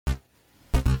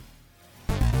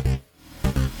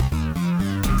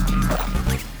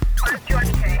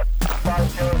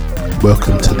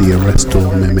Welcome to the Arrest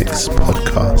All Mimics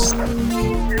podcast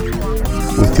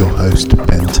with your host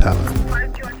Ben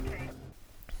Talon.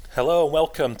 Hello and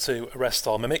welcome to Arrest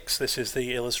All Mimics. This is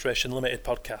the Illustration Limited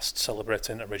podcast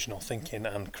celebrating original thinking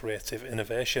and creative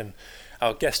innovation.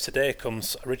 Our guest today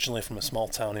comes originally from a small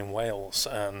town in Wales,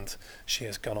 and she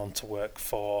has gone on to work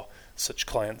for such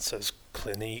clients as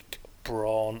Clinique,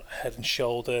 Braun, Head and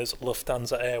Shoulders,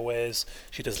 Lufthansa Airways.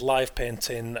 She does live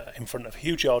painting in front of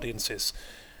huge audiences.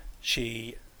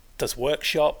 She does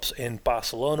workshops in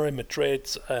Barcelona, in Madrid.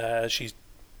 She's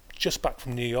just back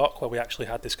from New York, where we actually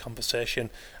had this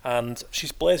conversation, and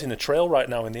she's blazing a trail right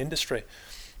now in the industry.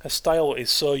 Her style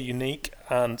is so unique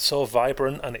and so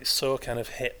vibrant, and it's so kind of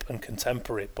hip and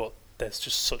contemporary, but there's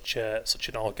just such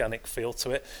an organic feel to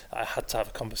it. I had to have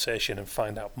a conversation and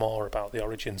find out more about the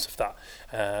origins of that,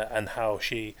 and how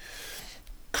she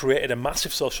created a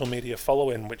massive social media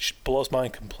following, which blows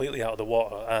mine completely out of the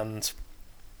water. And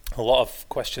a lot of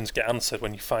questions get answered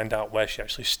when you find out where she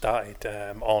actually started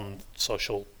on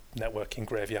social networking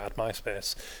graveyard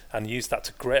MySpace, and used that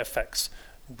to great effects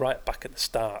right back at the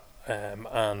start,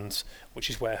 and which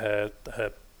is where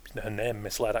her name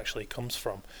Misled actually comes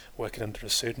from, working under a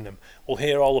pseudonym. We'll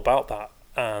hear all about that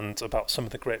and about some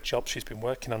of the great jobs she's been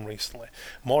working on recently.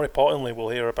 More importantly, we'll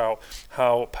hear about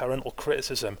how parental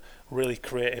criticism, really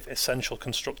creative, essential,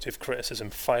 constructive criticism,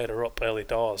 fired her up early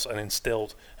doors and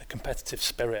instilled a competitive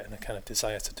spirit and a kind of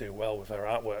desire to do well with her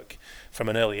artwork from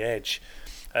an early age.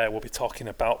 We'll be talking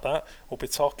about that. We'll be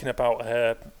talking about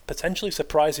her potentially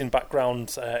surprising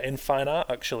background in fine art,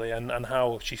 actually, and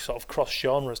how she sort of crossed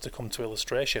genres to come to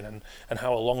illustration, and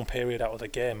how a long period out of the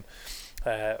game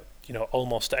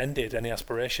almost ended any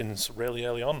aspirations really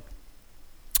early on.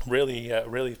 Really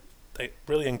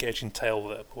engaging tale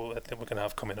that I think we're going to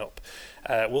have coming up.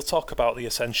 We'll talk about the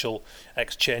essential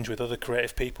exchange with other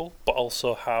creative people, but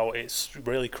also how it's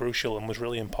really crucial and was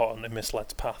really important in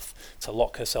Misled's path to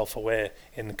lock herself away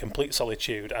in complete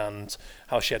solitude, and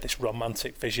how she had this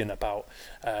romantic vision about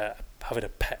having a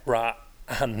pet rat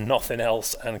and nothing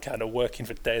else, and kind of working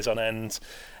for days on end,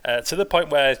 to the point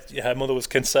where her mother was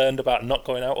concerned about not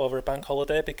going out over a bank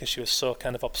holiday because she was so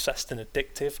kind of obsessed and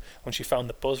addictive when she found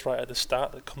the buzz right at the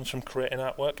start that comes from creating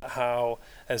artwork. How,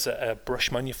 as a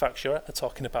brush manufacturer, are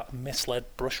talking about Misled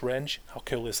brush range. How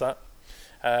cool is that?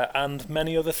 And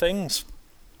many other things.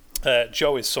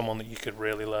 Jo is someone that you could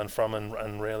really learn from,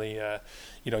 and really,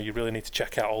 you really need to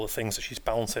check out all the things that she's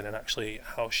balancing, and actually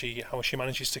how she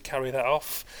manages to carry that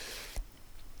off.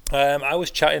 I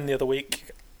was chatting the other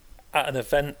week at an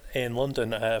event in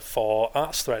London for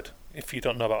ArtsThread. If you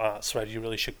don't know about ArtsThread, you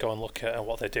really should go and look at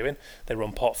what they're doing. They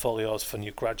run portfolios for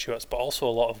new graduates, but also a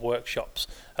lot of workshops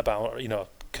about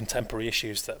contemporary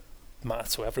issues that matter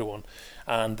to everyone.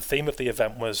 And the theme of the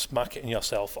event was marketing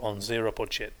yourself on zero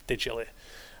budget digitally.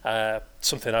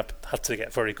 Something I've had to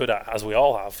get very good at, as we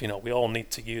all have. We all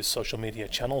need to use social media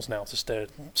channels now to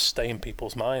stay in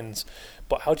people's minds.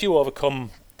 But how do you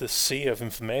overcome the sea of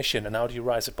information, and how do you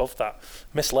rise above that?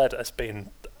 Misled has been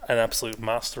an absolute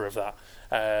master of that.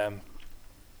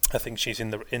 I think she's in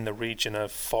the region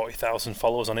of 40,000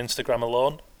 followers on Instagram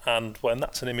alone, and when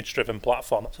that's an image-driven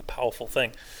platform, that's a powerful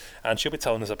thing. And she'll be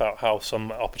telling us about how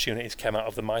some opportunities came out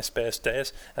of the MySpace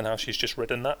days and how she's just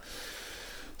ridden that.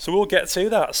 So we'll get to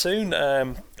that soon.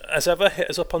 As ever, hit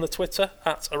us up on the Twitter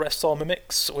at Arrest All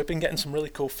Mimics. We've been getting some really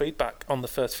cool feedback on the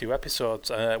first few episodes.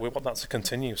 We want that to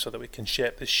continue so that we can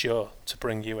shape this show to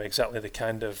bring you exactly the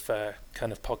kind of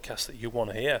podcast that you want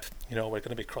to hear. We're going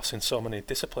to be crossing so many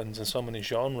disciplines and so many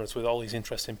genres with all these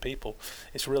interesting people.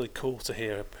 It's really cool to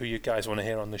hear who you guys want to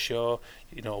hear on the show.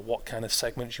 What kind of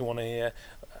segments you want to hear.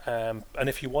 And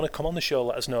if you want to come on the show,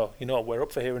 let us know. We're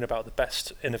up for hearing about the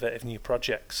best innovative new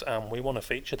projects, and we want to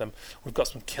feature them. We've got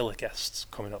some killer guests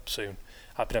coming up soon.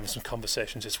 I've been having some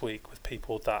conversations this week with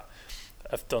people that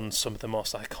have done some of the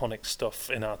most iconic stuff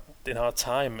in our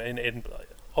time, in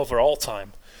overall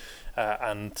time,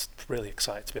 and really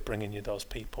excited to be bringing you those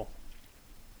people.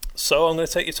 So I'm going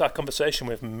to take you to our conversation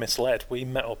with Misled. We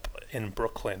met up in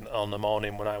Brooklyn on the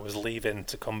morning when I was leaving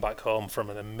to come back home from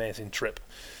an amazing trip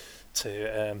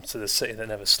to the city that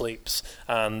never sleeps,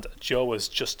 and Jo was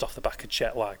just off the back of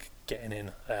jet lag getting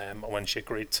in when she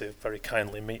agreed to very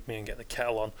kindly meet me and get the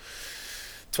kettle on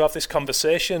to have this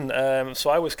conversation. So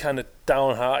I was kind of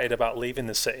downhearted about leaving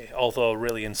the city, although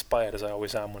really inspired, as I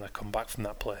always am when I come back from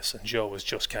that place. And Jo was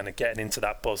just kind of getting into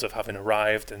that buzz of having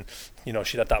arrived, and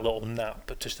she'd had that little nap,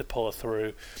 but just to pull her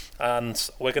through. And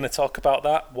we're going to talk about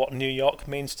that, what New York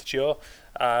means to Jo.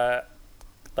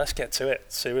 Let's get to it.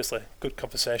 Seriously, good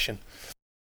conversation.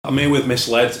 I'm here with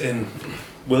Misled in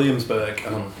Williamsburg,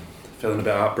 and I'm feeling a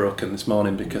bit heartbroken this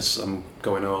morning because I'm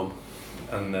going home.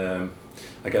 and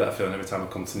I get that feeling every time I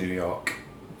come to New York.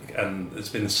 And it's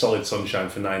been solid sunshine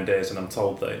for 9 days, and I'm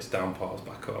told that it's downpours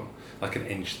back home, like an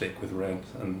inch thick with rain.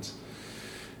 And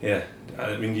yeah,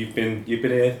 I mean, you've been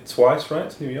here twice, right,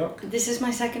 to New York? This is my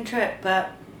second trip,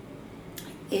 but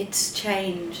it's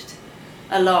changed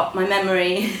a lot. My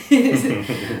memory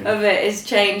of it has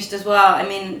changed as well. I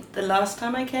mean, the last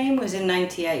time I came was in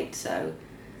 '98, so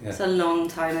it's a long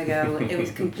time ago. It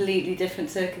was completely different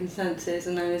circumstances,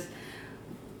 and I was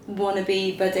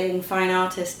wannabe budding fine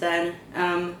artist then.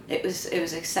 It was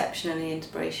exceptionally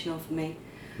inspirational for me,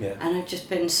 and I've just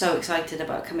been so excited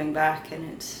about coming back,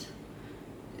 and it's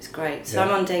great. So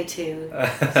I'm on day 2,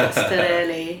 so it's still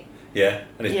early. Yeah,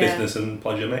 and it's business and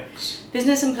pleasure mixed.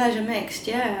 Business and pleasure mixed.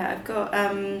 Yeah, I've got.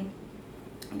 I'm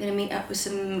going to meet up with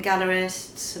some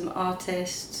gallerists, some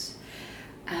artists.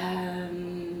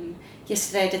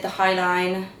 Yesterday I did the High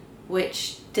Line,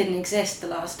 which didn't exist the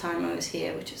last time I was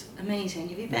here, which is amazing.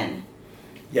 Have you been?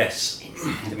 Yes.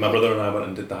 My brother and I went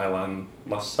and did the High Line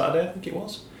last Saturday, I think it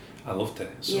was. I loved it.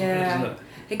 It's so good, isn't it?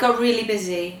 It got really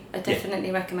busy. I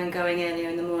definitely recommend going earlier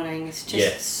in the morning. It's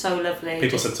just so lovely.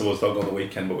 People said to us, don't go on the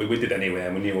weekend, but we did anyway,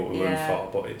 and we knew what we were in for,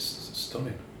 but it's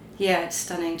stunning. Yeah, it's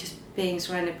stunning, just being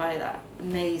surrounded by that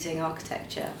amazing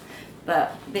architecture,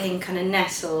 but being kind of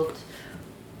nestled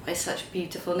by such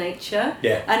beautiful nature,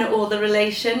 and all the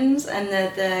relations and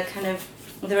the kind of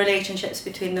the relationships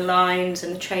between the lines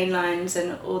and the train lines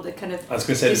and all the kind of. I was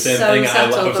going to say the same thing. I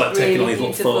was like taking all these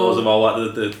little photos of all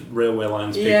like the railway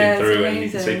lines peeking through, and you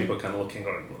can see people kind of looking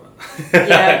like that.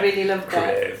 Yeah, I really loved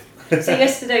that. So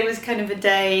yesterday was kind of a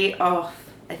day off,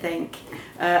 I think.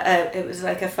 It was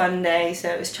like a fun day, so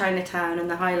it was Chinatown and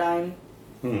the High Line.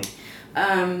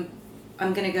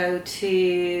 I'm going to go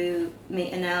to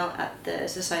meet Anel at the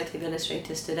Society of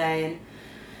Illustrators today,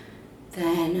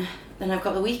 and then I've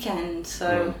got the weekend,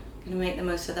 so I'm going to make the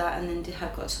most of that, and then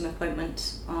I've got some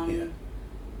appointments on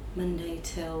Monday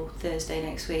till Thursday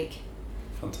next week.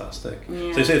 Fantastic.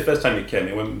 Yeah. So you say the first time you came,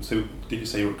 did you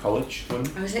say you were at college? When?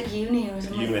 I was at uni, I was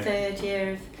in my third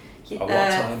year of what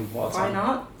a fine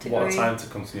art degree. What a time to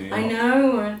come to New York. I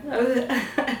know.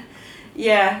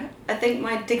 Yeah, I think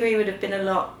my degree would have been a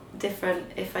lot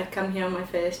different if I'd come here on my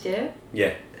first year.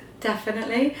 Yeah.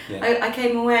 Definitely. Yeah. I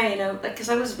came away, because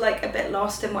I was like a bit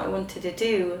lost in what I wanted to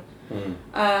do.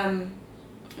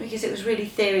 Because it was really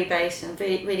theory based and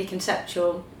really, really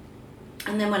conceptual.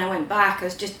 And then when I went back, I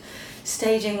was just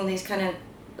staging all these kind of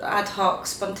ad hoc,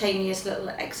 spontaneous little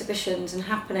exhibitions and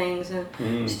happenings, and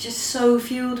it's just so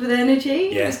fueled with energy.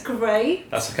 Yeah. It was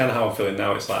great. That's kind of how I'm feeling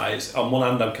now. It's like, on one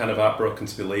hand, I'm kind of heartbroken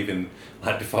to be leaving.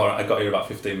 Like before, I got here about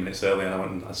 15 minutes early, and I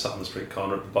went and I sat on the street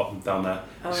corner at the bottom down there,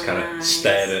 just kind of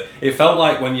stared at it. It felt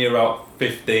like when you're out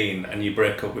 15 and you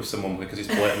break up with someone because it's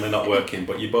blatantly not working,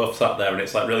 but you both sat there and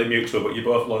it's like really mutual, but you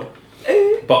both like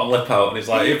bottom lip out, and it's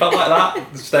like, it felt like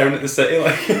that, staring at the city,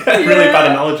 like really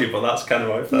bad analogy, but that's kind of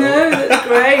how it felt. No, that's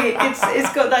great.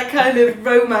 It's got that kind of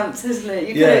romance, isn't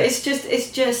it?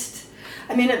 It's just.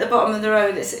 I mean, at the bottom of the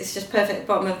road, it's just perfect. At the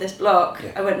bottom of this block,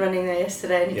 I went running there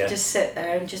yesterday, and you could just sit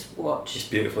there and just watch. It's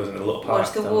beautiful, isn't it? A little park.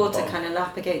 Watch the water kind of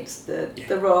lap against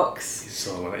the rocks. It's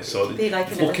so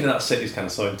looking at that city is kind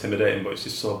of so intimidating, but it's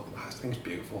just so. I think it's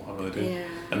beautiful. I really do. Yeah.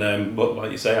 And but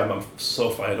like you say, I'm so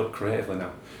fired up creatively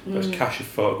now. There's a cache of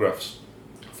photographs.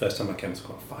 First time I came to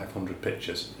got 500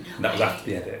 pictures, and that was after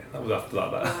the edit. That was after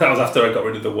that. That was after I got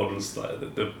rid of the ones,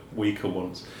 like the weaker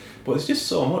ones. But there's just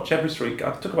so much every street.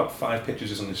 I took about 5 pictures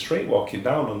just on the street, walking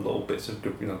down on little bits of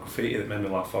graffiti that made me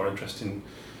laugh, or interesting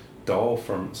door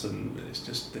fronts, and it's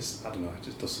just this. I don't know. It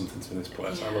just does something to me. This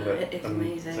place. I love it. It's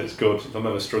amazing. It's good. If I'm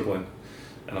ever struggling,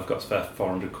 and I've got to spare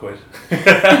 400 quid,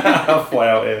 I'll fly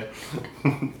out here.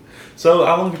 So,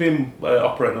 how long have you been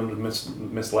operating under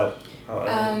Misled?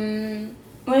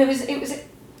 Well,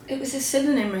 it was a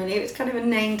synonym really. It was kind of a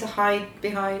name to hide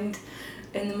behind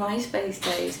in the MySpace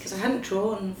days, because I hadn't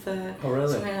drawn for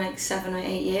something like 7 or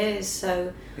 8 years.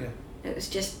 So it was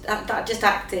just that just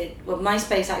acted. Well,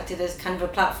 MySpace acted as kind of a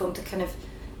platform to kind of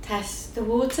test the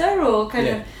water, or kind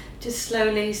of just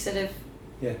slowly sort of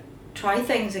try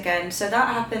things again. So that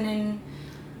happened in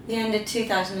the end of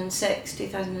 2006,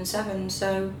 2007.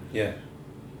 So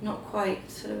not quite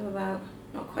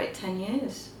 10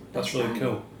 years. That's really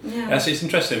cool. Yeah. So it's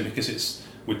interesting because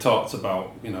we talked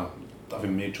about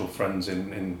having mutual friends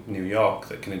in New York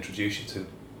that can introduce you to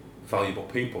valuable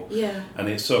people. Yeah. And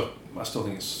I still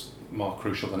think it's more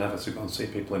crucial than ever to go and see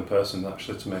people in person,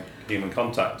 actually, to make human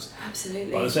contact.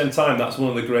 Absolutely. But at the same time, that's one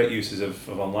of the great uses of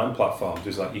online platforms,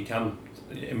 is like you can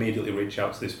immediately reach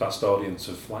out to this vast audience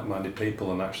of like-minded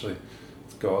people and actually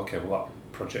go, okay, well,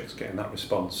 that project's getting that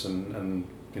response, and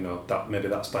that maybe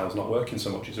that style's not working so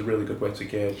much. It's a really good way to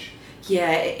gauge.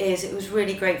 Yeah, it is. It was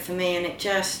really great for me, and it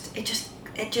just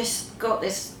got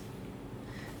this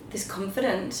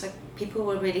confidence. Like, people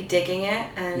were really digging it,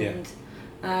 and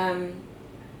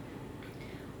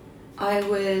I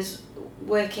was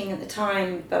working at the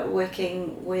time, but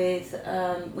working with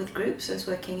groups. I was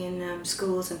working in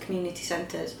schools and community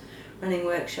centres, running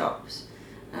workshops,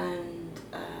 and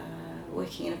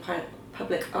working in a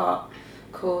public art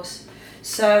course.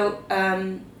 So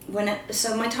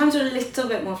so my times were a little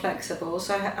bit more flexible.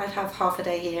 So I'd have half a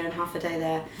day here and half a day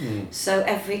there. So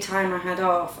every time I had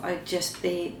off, I'd just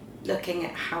be looking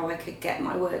at how I could get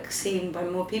my work seen by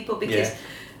more people, because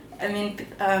I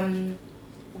mean,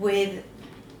 with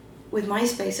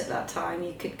MySpace at that time,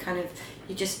 you could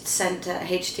you just sent a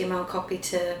HTML copy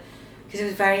to, because it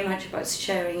was very much about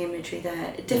sharing imagery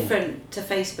there. Different to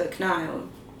Facebook now.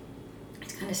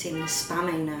 It's kind of seen as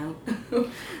spamming now.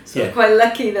 So I'm quite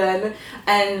lucky then.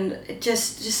 And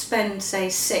just spend, say,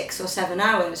 6 or 7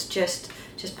 hours just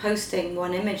posting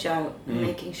one image out and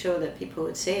making sure that people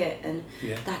would see it. And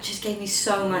that just gave me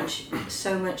so much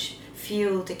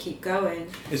fuel to keep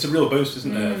going. It's a real boost,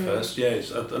 isn't it, at first? Yeah,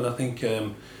 and I think,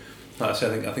 like I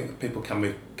say, I think that people can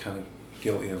be kind of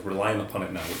guilty of relying upon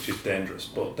it now, which is dangerous.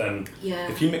 But then,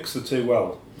 if you mix the two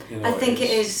well, I think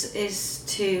it is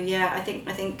too. Yeah, I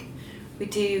think we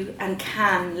do and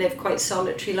can live quite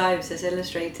solitary lives as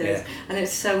illustrators, and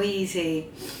it's so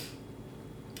easy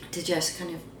to just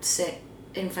kind of sit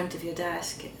in front of your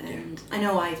desk, and I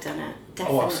know I've done it,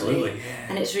 definitely. Oh, absolutely,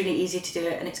 and it's really easy to do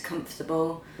it, and it's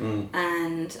comfortable,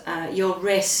 and your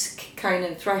risk kind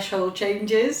of threshold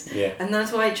changes, and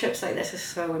that's why trips like this are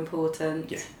so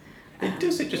important. It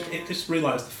just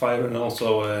relights the fire, and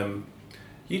also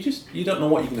you don't know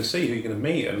what you're going to see, who you're going to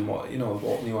meet, and what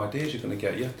new ideas you're going to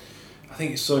get. I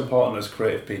think it's so important as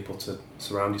creative people to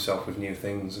surround yourself with new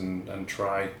things and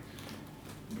try,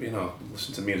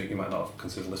 listen to music you might not have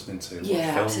considered listening to. Watch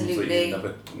films absolutely.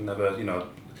 that you never,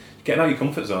 getting out of your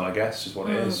comfort zone, I guess, is what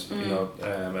it is.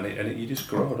 And you just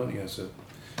grow, don't you? So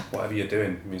whatever you're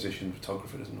doing, musician,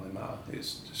 photographer, doesn't really matter.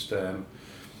 It's just, I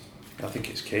think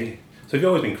it's key. So have you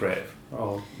always been creative?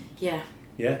 Oh. Yeah.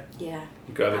 Yeah? Yeah.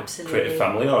 You got a creative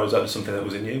family, or is that just something that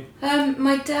was in you?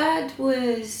 My dad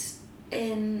was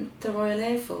in the Royal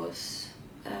Air Force,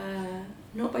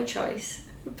 not by choice,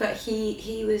 but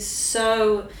he was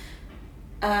so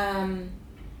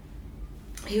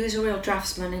he was a real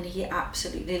draftsman, and he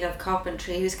absolutely loved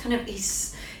carpentry.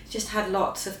 He's just had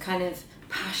lots of kind of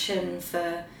passion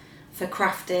for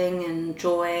crafting and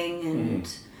drawing,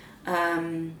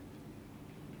 and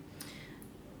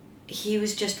he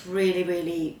was just really,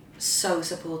 really so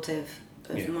supportive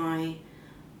of my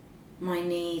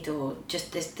need, or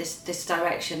just this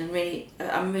direction, and really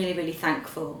I'm really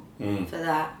thankful for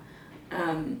that.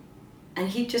 And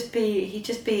he'd be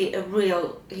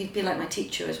like my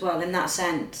teacher as well in that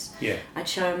sense. I'd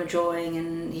show him a drawing,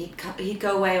 and he'd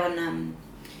go away on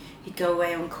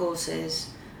courses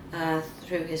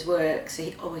through his work. So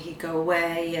he'd go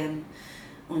away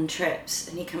on trips,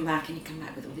 and he'd come back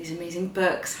with all these amazing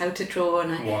books, how to draw,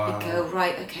 and I'd go,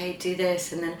 right, okay, do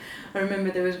this. And then I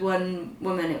remember there was one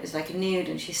woman, it was like a nude,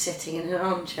 and she's sitting in an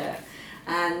armchair,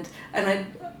 and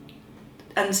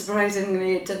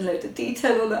unsurprisingly had done loads of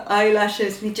detail on the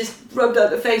eyelashes, and he just rubbed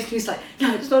out the face, and he was like,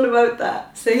 no, it's not about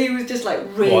that. So he was just like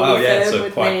really firm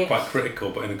with me. Quite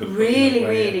critical, but in a good way.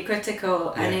 Really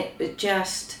Critical, and it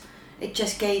just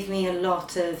gave me a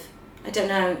lot of, I don't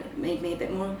know, it made me a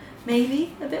bit more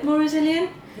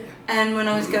resilient. And when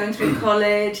I was going through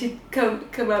college, he'd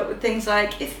come up with things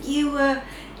like, if you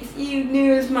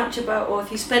knew as much about, or if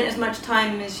you spent as much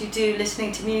time as you do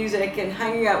listening to music and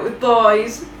hanging out with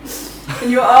boys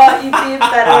in your art, you'd be a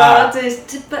better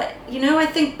artist. But I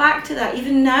think back to that,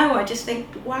 even now I just think,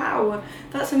 wow,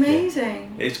 that's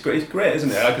amazing. It's great,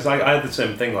 isn't it? Because I had the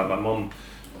same thing. Like, my mum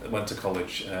went to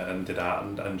college and did art,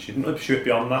 and she didn't really pursue it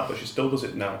beyond that, but she still does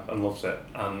it now and loves it.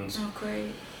 And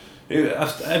great.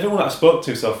 Everyone that I've spoke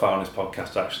to so far on this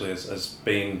podcast actually has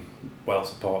been well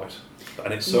supported,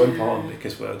 and it's so important,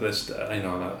 because there's I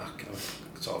don't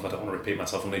want to repeat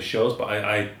myself on these shows, but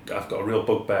I've got a real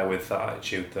bugbear with that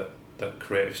attitude that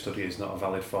creative study is not a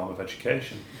valid form of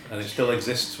education, and it still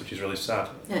exists, which is really sad.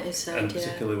 It is sad, and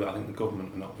particularly I think the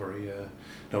government are not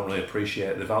don't really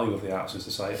appreciate the value of the arts in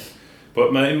society.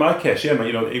 But in my case, there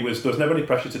was never any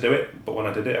pressure to do it, but when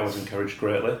I did it, I was encouraged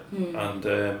greatly, and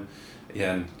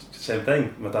and same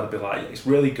thing. My dad would be like, "It's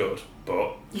really good,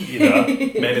 but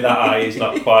maybe that eye is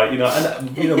not quite, and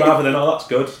rather than that's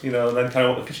good, and then kind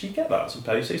of, because you get that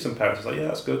sometimes. You see some parents like, yeah,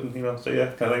 that's good, and so kind of thing.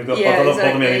 Don't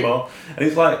bother me anymore. And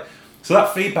it's like, So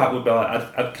that feedback would be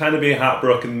like, I'd kind of be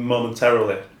heartbroken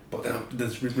momentarily, but then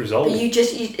there's resolve. But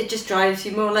it just drives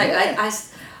you more. Like I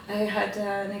had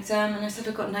an exam and I said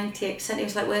I got 98%. He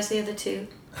was like, "Where's the other 2?"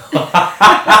 Fantastic.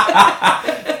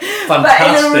 But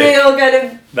in a real kind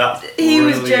of. That's he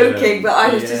was joking, but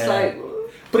I was just like.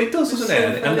 But it does, doesn't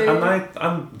it? And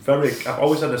I've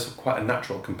always had quite a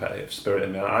natural competitive spirit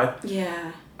in me.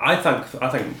 I think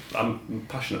I'm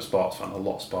a passionate sports fan. I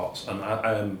love sports, and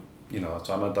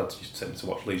so my dad used to take me to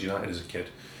watch Leeds United as a kid,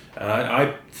 and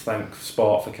I thank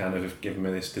sport for kind of giving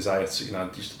me this desire to,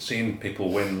 just seeing people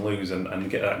win, lose, and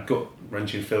get that gut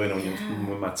wrenching feeling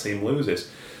when my team loses.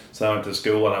 So I went to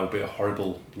school and I would be a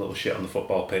horrible little shit on the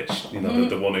football pitch.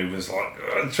 The one who was like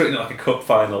treating it like a cup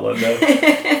final, and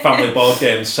family board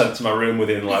games sent to my room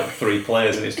within like 3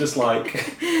 players, and it's just like.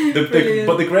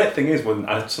 But the great thing is when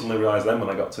I suddenly realised then when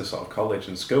I got to sort of college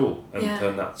and school and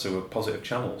turned that to positive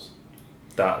channels,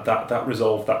 that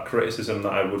resolved that criticism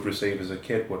that I would receive as a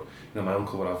kid. My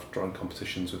uncle would have drawing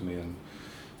competitions with me, and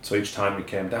so each time we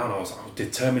came down, I was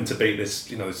determined to beat this,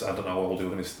 this, I don't know how old he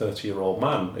was, this 30-year-old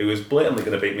man who was blatantly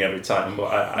going to beat me every time,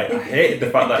 but I hated the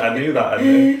fact that I knew that.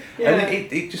 And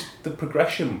it just, the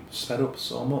progression sped up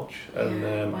so much.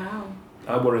 And wow.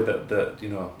 I worry that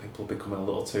people are becoming a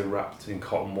little too wrapped in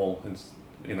cotton wool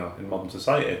in modern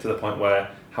society, to the point where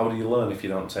how do you learn if you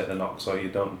don't take the knocks or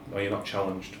you're not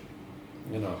challenged?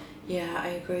 Yeah, I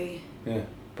agree. Yeah,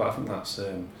 but I think that's...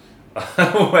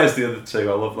 Where's the other 2?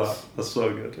 I love that. That's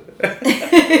so good.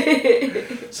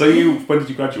 So when did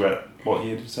you graduate? What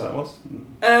year did you say that was?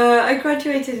 I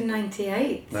graduated in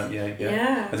 98. 98,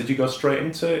 yeah. And did you go straight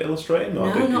into illustrating?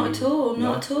 Or No, not at all.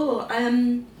 Not at all.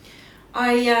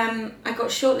 I got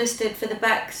shortlisted for the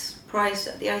Beck's Prize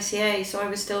at the ICA, so I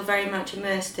was still very much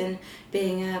immersed in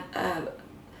being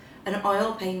an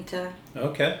oil painter.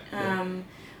 Okay.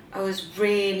 I was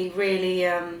really, really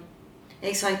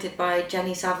excited by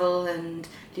Jenny Saville and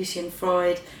Lucian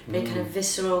Freud, very kind of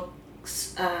visceral,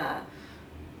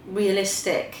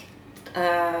 realistic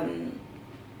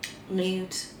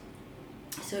nudes.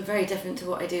 So very different to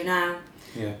what I do now.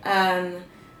 Yeah.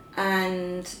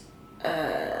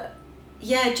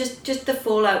 Just the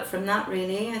fallout from that,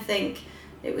 really. I think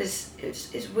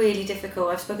it's really difficult.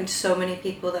 I've spoken to so many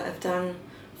people that have done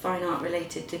fine art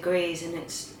related degrees, and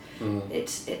it's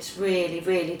really,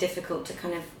 really difficult to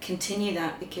kind of continue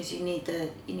that, because you need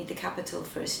the capital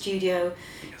for a studio.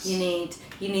 Yes.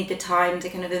 You need the time to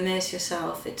kind of immerse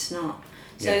yourself. It's not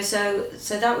so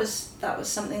that was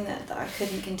something that I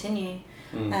couldn't continue,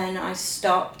 and I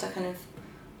stopped. I kind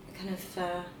of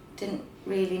didn't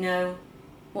really know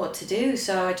what to do,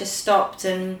 so I just stopped,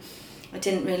 and I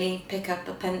didn't really pick up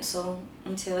a pencil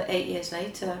until 8 years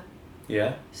later.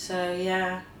 Yeah. So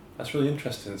yeah. That's really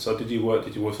interesting. So did you work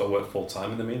full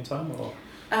time in the meantime, or?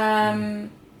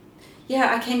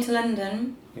 Yeah, I came to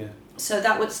London. Yeah. So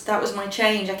that was my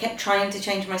change. I kept trying to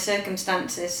change my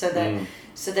circumstances so that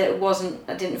it wasn't.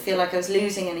 I didn't feel like I was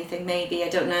losing anything. Maybe, I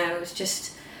don't know. It was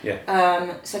just. Yeah.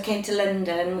 So I came to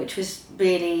London, which was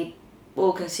really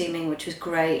all-consuming, which was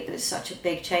great. It was such a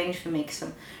big change for me because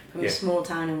I'm from a small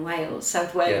town in Wales,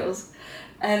 South Wales,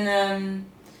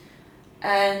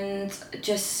 and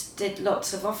just did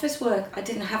lots of office work. I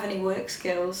didn't have any work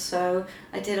skills, so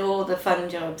I did all the fun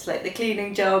jobs, like the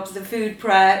cleaning jobs, the food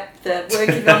prep, the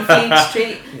working on Fleet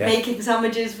Street, making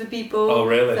sandwiches for people. Oh,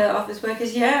 really? For office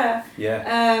workers, yeah.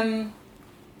 Yeah.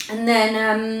 And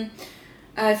then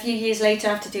a few years later,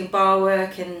 after doing bar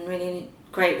work and really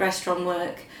great restaurant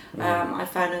work, I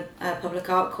found a public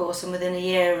art course, and within a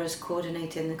year I was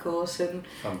coordinating the course and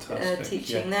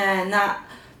teaching there, and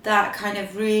that kind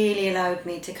of really allowed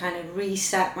me to kind of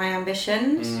reset my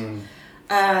ambitions,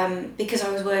 because I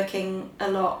was working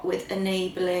a lot with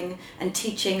enabling and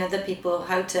teaching other people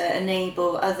how to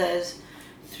enable others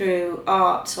through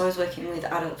art. So I was working with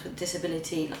adults with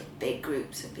disability, like big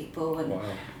groups of people, and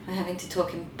having to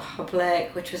talk in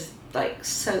public, which was like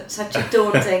such a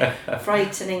daunting,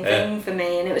 frightening thing for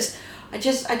me. And it was, I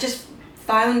just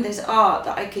found this art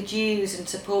that I could use and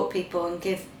support people and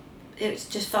give. It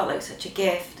just felt like such a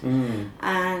gift,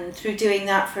 and through doing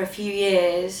that for a few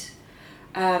years,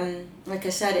 like I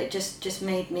said, it just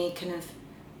made me kind of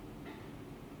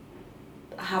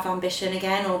have ambition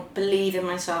again, or believe in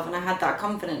myself, and I had that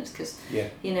confidence because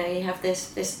you have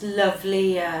this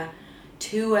lovely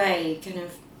two-way kind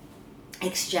of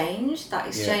exchange. That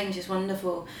exchange is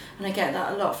wonderful, and I get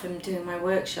that a lot from doing my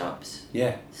workshops.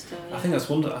 Yeah, so, I think that's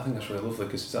wonderful. I think that's really lovely,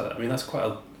 because that's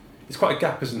quite a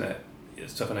gap, isn't it?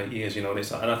 7-8 years, and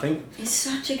I think it's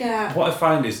such a gap. What I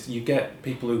find is you get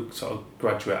people who sort of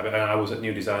graduate. I was at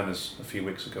New Designers a few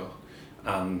weeks ago,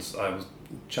 and I was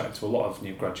chatting to a lot of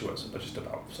new graduates just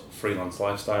about sort of freelance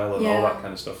lifestyle and all that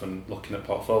kind of stuff, and looking at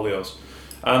portfolios.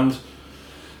 And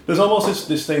there's almost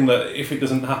this thing that if it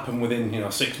doesn't happen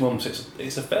within 6 months,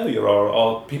 it's a failure,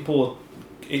 or people.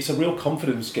 It's a real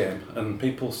confidence game, and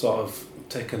people sort of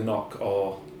take a knock,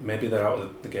 or maybe they're out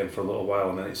of the game for a little while,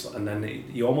 and then it's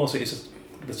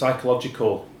the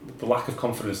psychological, the lack of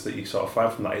confidence that you sort of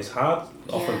find from that is hard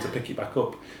often to pick it back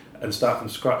up and start from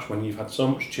scratch when you've had so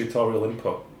much tutorial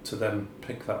input, to then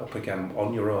pick that up again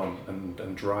on your own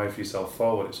and drive yourself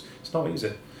forward. It's not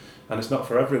easy, and it's not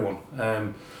for everyone.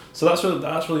 So that's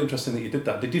really interesting that you did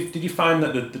that. Did you find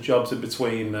that the jobs in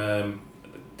between?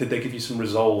 Did they give you some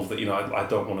resolve that I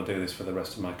don't want to do this for the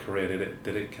rest of my career?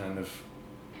 Did it kind of,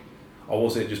 or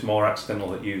was it just more accidental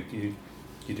that you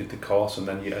did the course and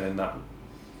then that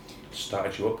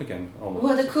started you up again? Almost?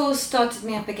 Well, the course started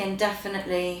me up again,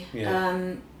 definitely. Yeah.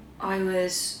 I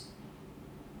was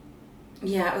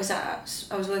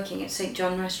working at St.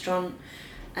 John Restaurant,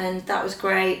 and that was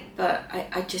great, but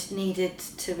I just needed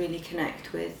to really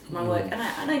connect with my work, and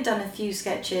I'd done a few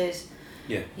sketches.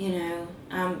 Yeah.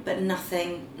 But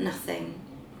nothing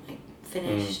like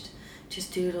finished,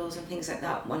 just doodles and things like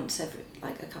that once every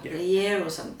a couple of years or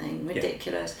something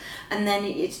ridiculous. And then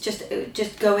it's just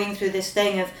going through this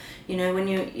thing of when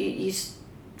you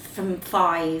from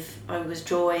 5 I was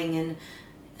drawing, and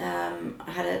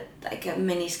I had a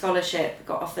mini scholarship,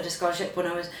 got offered a scholarship when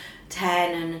I was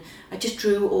 10, and I just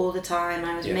drew all the time.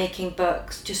 I was making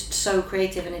books, just so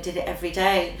creative, and I did it every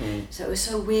day. So it was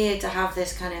so weird to have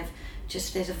this kind of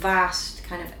just this vast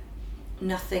kind of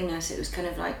nothingness. It was kind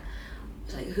of like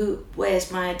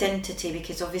where's my identity?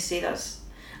 Because obviously that's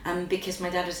because my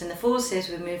dad was in the forces,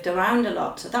 we moved around a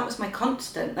lot, so that was my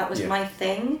constant, that was my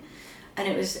thing. And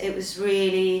it was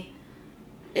really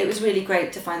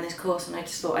great to find this course, and I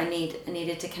just thought I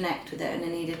needed to connect with it, and I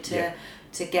needed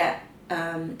to get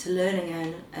to learn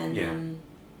again,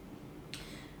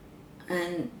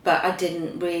 but I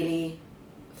didn't really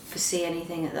foresee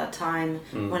anything at that time.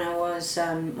 When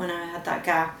I had that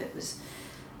gap, it was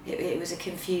a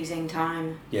confusing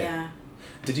time.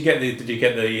 Did you get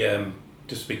the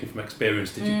just speaking from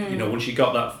experience, did you once you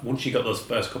got those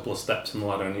first couple of steps in the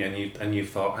ladder, and you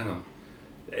thought, hang on,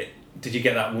 did you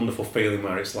get that wonderful feeling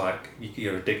where it's like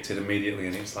you're addicted immediately,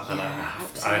 and it's like, and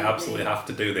I absolutely have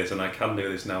to do this, and I can do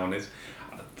this now, and I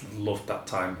loved that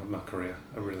time of my career,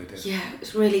 I really did. It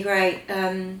was really great.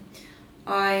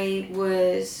 I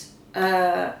was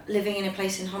living in a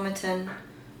place in Homerton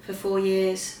for 4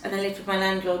 years, and I lived with my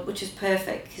landlord, which is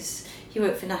perfect because he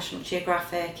worked for National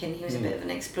Geographic, and he was a bit of an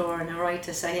explorer and a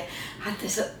writer, so he had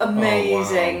this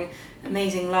amazing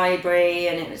library,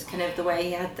 and it was kind of the way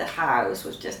he had the house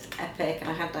was just epic, and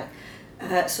I had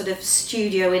a sort of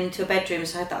studio into a bedroom,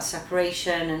 so I had that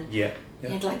separation, and he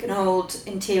had an old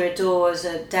interior doors,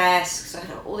 a desk, so I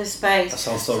had all this space. That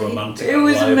sounds so romantic. It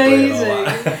was amazing.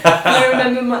 I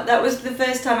remember that was the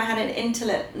first time I had an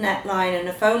internet line and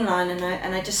a phone line,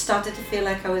 and I just started to feel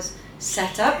like I was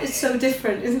set up. It's so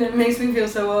different, isn't it? It makes me feel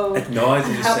so old. No, I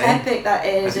did the how same. epic that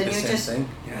is, I did and the you're same just thing.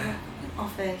 Yeah.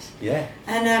 Office. Yeah.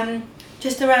 And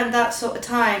just around that sort of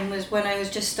time was when I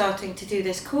was just starting to do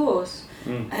this course,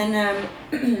 and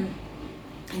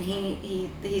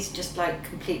he's just like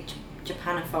complete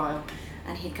Japanophile,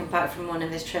 and he'd come back from one of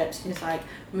his trips, and he was like,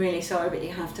 I'm really sorry, but you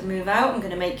have to move out. I'm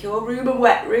going to make your room a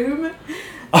wet room. And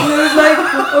I was like,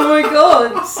 oh my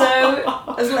god. So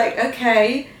I was like,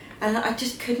 okay. And I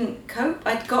just couldn't cope.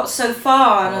 I'd got so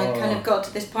far, and I kind of got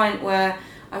to this point where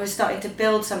I was starting to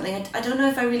build something. I don't know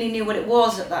if I really knew what it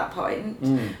was at that point,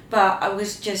 but I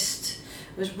was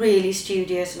really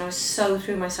studious, and I was so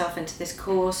threw myself into this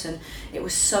course, and it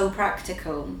was so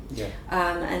practical.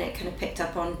 And it kind of picked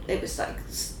up on, it was like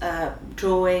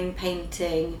drawing,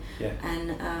 painting,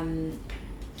 and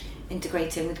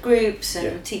integrating with groups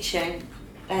and teaching.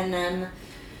 And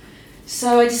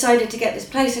so I decided to get this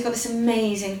place. I got this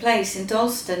amazing place in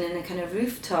Dalston in a kind of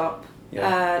rooftop,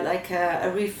 like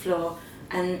a roof floor,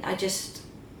 and I just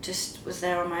was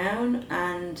there on my own,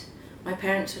 and my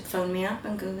parents would phone me up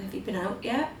and go, have you been out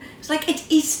yet? It's like, it's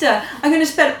Easter, I'm going to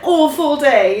spend all 4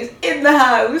 days in the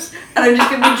house, and I'm just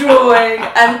going to be drawing,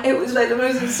 and it was like the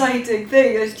most exciting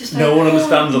thing. It was just no one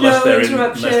understands unless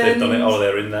they've done it or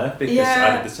they're in there, because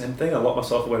I did the same thing. I locked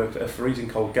myself away at a freezing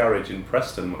cold garage in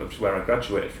Preston, which is where I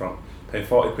graduated from, paying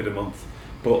 40 quid a month.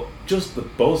 But just the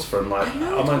buzz from like,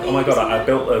 oh my god, I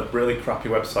built a really crappy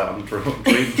website on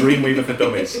Dreamweaver for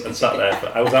Dummies, and sat there.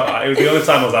 It was the only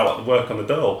time I was out at work on the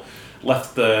dole.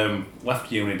 Left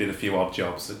uni, did a few odd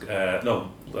jobs. I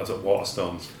was at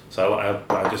Waterstones, so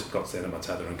I just got to the end of my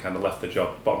tether and kind of left the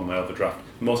job, bottom of my overdraft.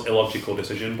 Most illogical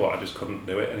decision, but I just couldn't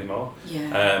do it anymore.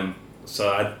 So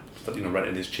I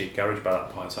rented this cheap garage by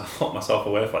that point, so I locked myself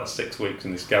away for like 6 weeks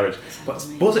in this garage. But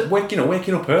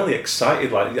waking up early,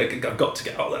 excited, like I've got to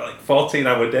get out there, like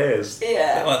 14-hour days.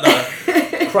 Yeah. Like that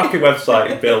crappy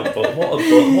website built, but what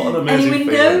an amazing Any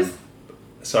Windows? feeling.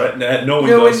 Sorry, no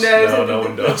Windows. No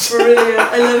Windows. Brilliant,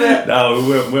 I love it. No, we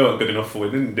weren't good enough for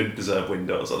Windows. We didn't deserve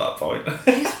Windows at that point.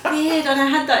 It's weird, and I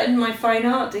had that in my fine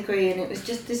art degree, and it was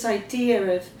just this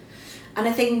idea of, and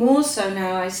I think more so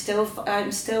now, I'm still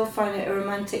find it a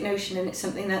romantic notion, and it's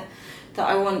something that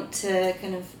I want to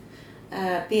kind of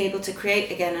be able to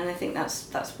create again, and I think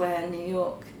that's where New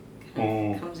York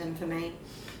kind of comes in for me.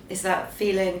 Is that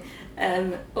feeling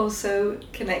also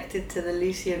connected to the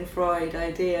Lucian Freud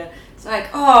idea? It's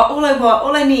like,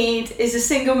 all I need is a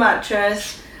single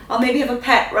mattress. I'll maybe have a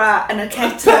pet rat and a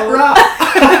kettle. A pet rat?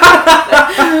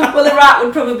 Well, the rat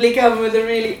would probably come with a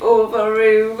really awful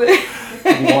room.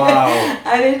 Wow.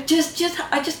 And I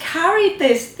just carried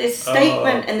this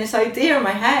statement and this idea in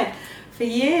my head for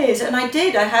years, and I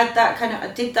did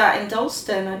that in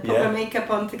Dalston. I'd put my makeup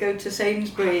on to go to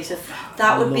Sainsbury's, and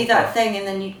that would be that thing, and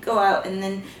then you'd go out, and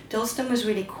then Dalston was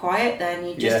really quiet then.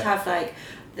 You'd just have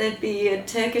there'd be a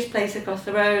Turkish place across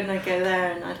the road, and I'd go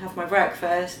there and I'd have my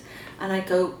breakfast, and I'd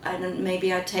go, and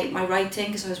maybe I'd take my writing,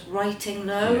 because I was writing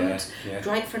loads. I'd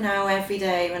write for an hour every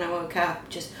day when I woke up,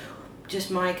 just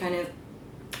my kind of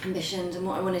ambitions and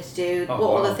what I wanted to do,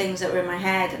 all the things that were in my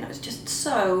head, and I was just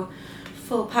so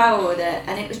full power with it,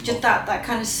 and it was just that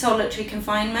kind of solitary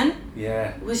confinement.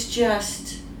 Yeah, it's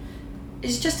just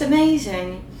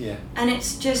amazing. Yeah, and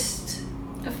it's just,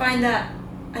 I find that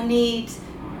I need,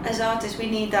 as artists, we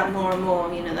need that more and more.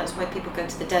 That's why people go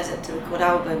to the desert to record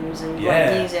albums and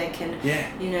write music, and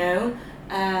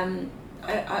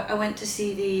I went to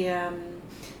see the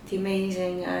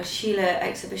amazing Sheila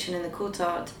exhibition in the Court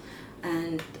Art,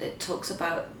 and it talks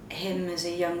about him as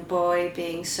a young boy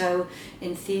being so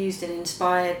enthused and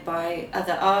inspired by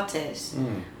other artists,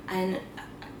 and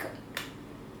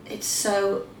it's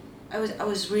so I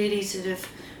was really sort of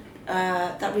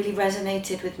that really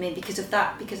resonated with me because at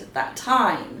that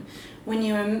time when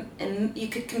you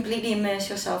could completely immerse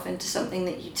yourself into something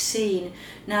that you'd seen.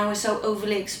 Now we're so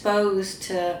overly exposed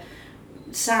to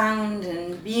sound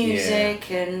and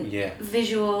music and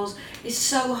visuals. It's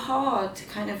so hard to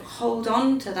kind of hold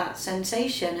on to that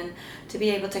sensation and to be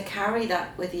able to carry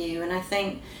that with you, and I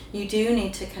think you do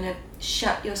need to kind of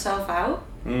shut yourself out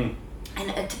and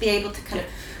to be able to kind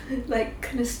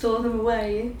of store them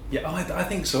away. I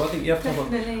think so. I think you have to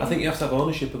have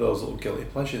ownership of those little guilty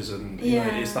pleasures, and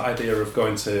it's that idea of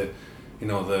going to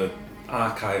the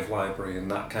archive library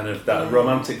and that kind of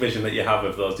romantic vision that you have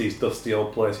of these dusty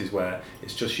old places where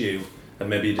it's just you and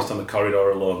maybe you're just on the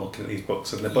corridor alone looking at these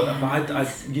books, and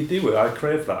I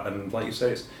crave that, and like you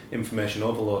say, it's information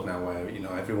overload now where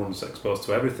everyone's exposed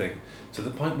to everything to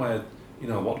the point where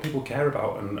what do people care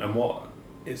about, and what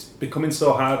it's becoming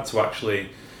so hard to actually.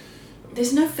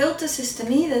 There's no filter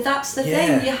system either. That's the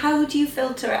thing. How do you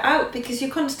filter it out? Because you're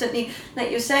constantly,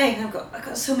 like you're saying, I've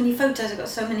got so many photos. I've got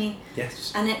so many.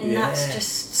 Yes. And that's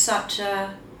just such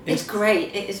a. It's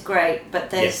great. It is great, but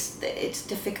it's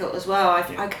difficult as well.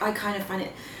 I kind of find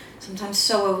it sometimes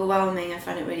so overwhelming. I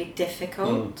find it really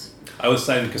difficult. I was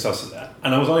saying, because I was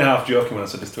only half joking when I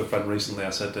said this to a friend recently.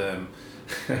 I said,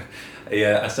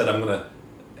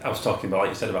 I was talking about, like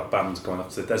you said, about bands going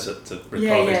off to the desert to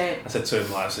record it. I said to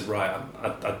him,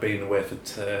 I'd been away for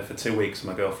 2 weeks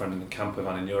with my girlfriend in a camper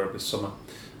van in Europe this summer,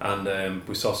 and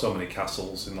we saw so many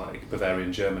castles in like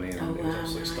Bavarian Germany, and it was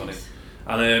absolutely stunning.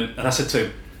 And I said to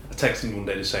him, I texted him one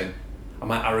day just saying, I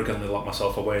might arrogantly lock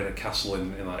myself away in a castle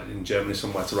in Germany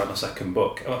somewhere to write my second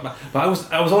book. But I was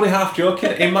only half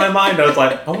joking. In my mind, I was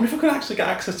like, I wonder if I could actually get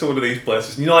access to one of these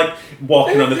places. And like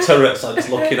walking on the turrets, like just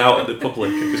looking out at the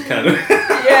public and just kind of.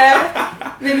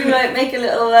 Maybe make a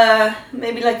little,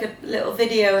 maybe like a little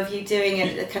video of you doing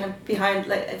it, kind of behind.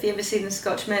 Like, have you ever seen the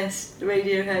Scotch Mist, the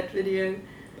Radiohead video?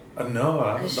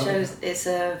 No, it's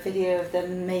a video of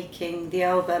them making the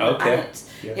album, and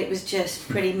it was just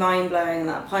pretty mind blowing at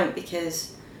that point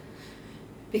because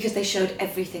they showed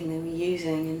everything they were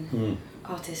using, and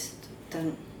artists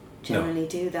don't generally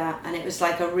do that, and it was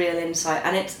like a real insight,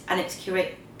 and it's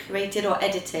curated or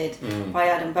edited by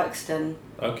Adam Buxton.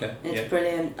 It's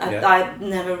brilliant. I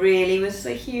never really was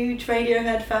a huge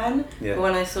Radiohead fan, but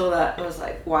when I saw that, I was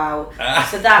like, wow.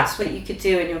 So that's what you could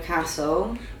do in your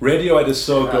castle. Radiohead is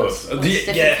so good.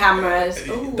 Different cameras.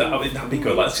 That'd be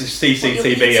good. Like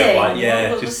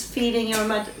CCTV. Just feeding your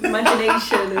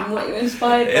imagination and what you're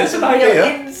inspired by. It's an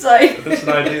idea. Insight. That's an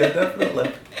idea,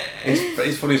 definitely.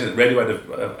 It's funny, isn't it?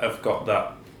 Radiohead have got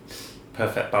that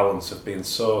perfect balance of being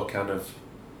so kind of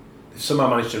somehow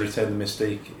managed to retain the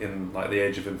mystique in like the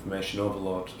age of information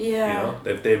overload. Yeah.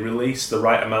 They released the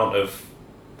right amount of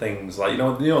things, like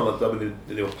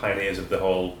they were pioneers of the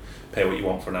whole pay what you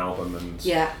want for an album, and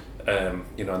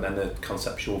and then the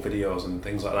conceptual videos and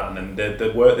things like that, and then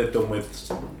the work they've done with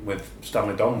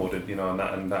Stanley Donwood,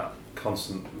 and that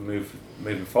constant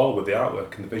moving forward with the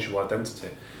artwork and the visual identity,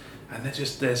 and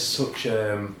there's such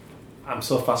I'm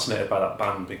so fascinated by that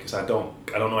band because I don't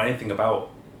know anything about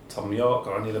Tom York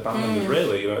or any of the band members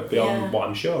really, beyond what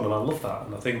I'm shown, and I love that,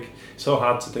 and I think it's so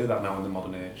hard to do that now in the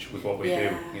modern age with what we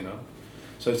do,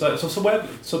 So it's like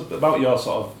so about your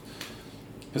sort of,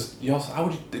 because how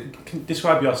would you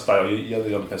describe your style? You're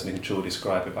the only person who can truly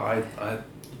describe it, but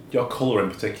your colour in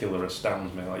particular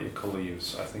astounds me. Like your colour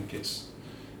use, I think it's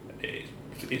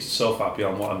so far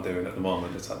beyond what I'm doing at the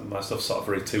moment. It's like my stuff's sort of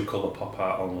very two colour pop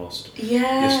art almost.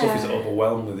 Yeah. Your stuff is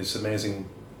overwhelmed with this amazing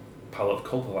palette of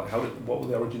colour. Like what were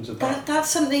the origins of that? That's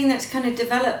something that's kind of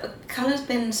developed. But colour's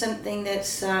been something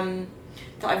that's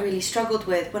that I really struggled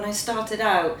with when I started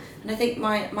out, and I think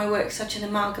my work's such an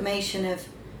amalgamation of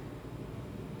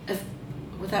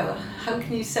without, how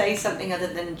can you say something other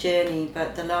than journey,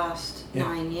 but the last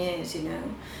 9 years,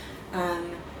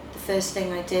 the first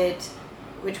thing I did,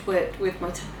 which worked with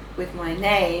my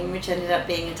name, which ended up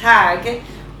being a tag,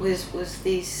 was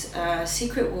these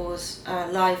Secret Wars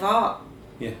live art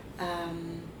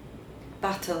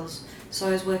battles. So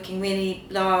I was working really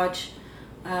large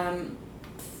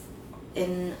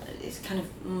in, it's kind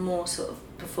of more sort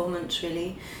of performance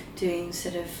really, doing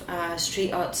sort of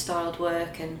street art styled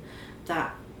work, and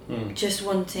that just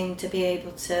wanting to be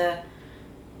able to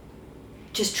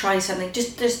just try something,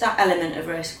 just that element of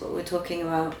risk, what we're talking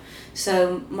about.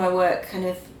 So my work kind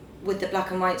of with the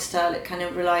black and white style, it kind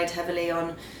of relied heavily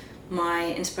on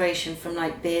my inspiration from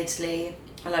like Beardsley.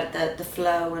 I like the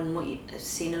flow and what you've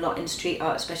seen a lot in street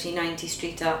art, especially 90s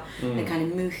street art, the kind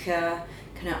of Mucha,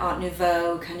 kind of Art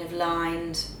Nouveau kind of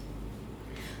lines.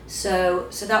 So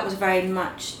that was very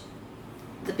much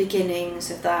the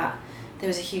beginnings of that. There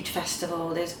was a huge festival,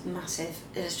 there's a massive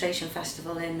illustration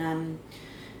festival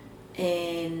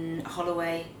in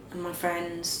Holloway, and my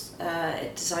friends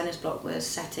at Designers Block were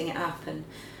setting it up, and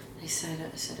they said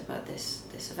about this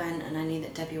event, and I knew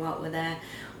that Debbie Watt were there.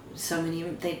 So many,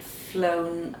 they'd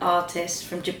flown artists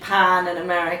from Japan and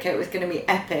America. It was going to be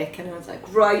epic, and I was like,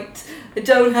 right, I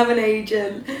don't have an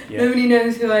agent, nobody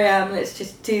knows who I am, let's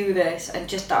just do this. And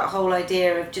just that whole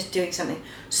idea of just doing something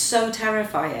so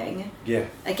terrifying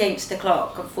against the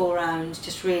clock on 4 rounds,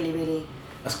 just really, really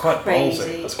that's quite crazy.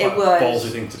 Ballsy. That's quite a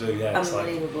ballsy thing to do. Yeah,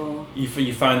 unbelievable. It's like,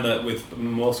 you find that with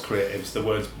most creatives,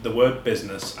 the word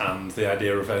business and the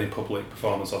idea of any public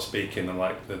performance or speaking are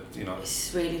like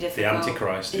it's really difficult. The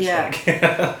Antichrist.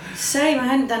 It's Same. I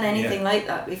hadn't done anything like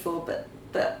that before,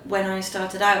 but when I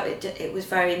started out, it was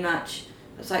very much.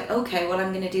 I was like, okay, well,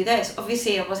 I'm going to do this.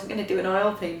 Obviously, I wasn't going to do an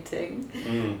oil painting,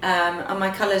 and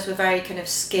my colours were very kind of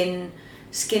skin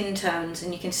tones,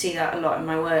 and you can see that a lot in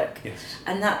my work. Yes.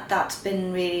 And that's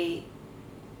been really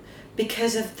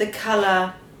because of the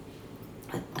colour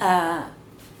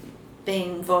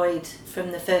being void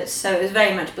from the first, so it was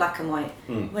very much black and white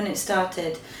when it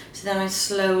started. So then I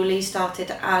slowly started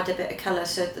to add a bit of colour.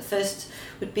 So the first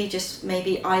would be just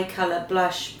maybe eye colour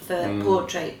blush for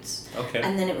portraits,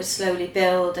 and then it would slowly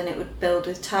build, and it would build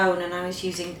with tone, and I was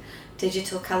using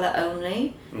digital colour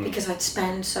only because I'd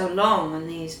spend so long on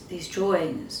these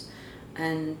drawings,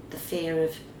 and the fear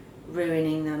of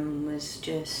ruining them was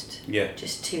just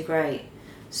too great.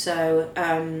 So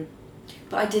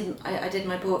but I did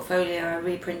my portfolio. I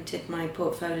reprinted my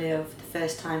portfolio for the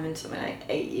first time in something like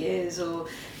 8 years or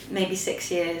maybe 6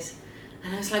 years,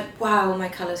 and I was like, wow, my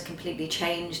colour's completely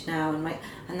changed now,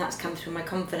 and that's come through my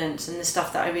confidence. And the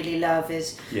stuff that I really love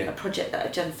is a project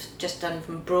that I've just done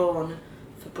from Braun,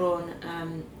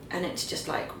 and it's just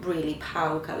like really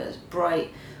power colours,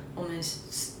 bright,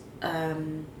 almost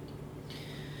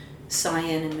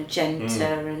cyan and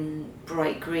magenta and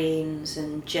bright greens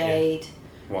and jade.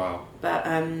 Wow. But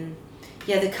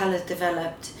the colours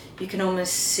developed. You can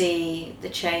almost see the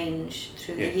change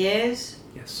through the years.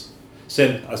 Yes.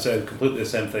 Same. I said completely the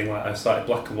same thing. Like I started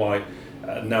black and white.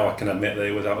 Now I can admit that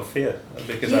it was out of fear,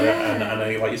 because I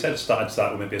like you said,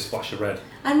 started with maybe a splash of red.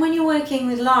 And when you're working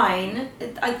with line,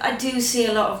 I do see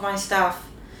a lot of my stuff,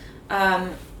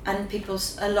 and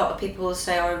a lot of people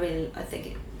say, I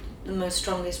think the most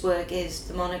strongest work is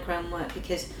the monochrome work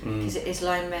because it is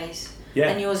line based,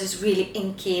 and yours is really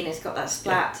inky and it's got that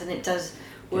splat and it does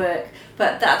work.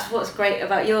 But that's what's great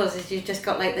about yours, is you've just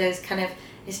got like those kind of.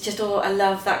 It's just I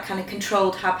love that kind of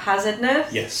controlled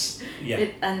haphazardness. Yes. Yeah.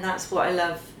 And that's what I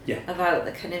love about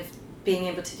the kind of being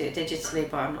able to do it digitally,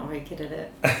 but I'm not very good at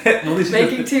it. Well,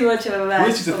 Making too much of a mess. Well,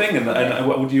 this is the thing, and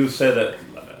what would you say that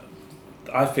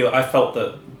I felt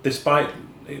that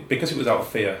because it was out of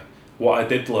fear, what I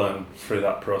did learn through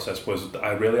that process was that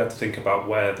I really had to think about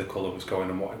where the colour was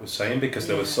going and what it was saying, because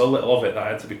there was so little of it that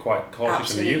I had to be quite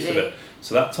cautious in the use of it.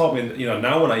 So that taught me,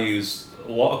 now when I use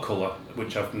a lot of colour,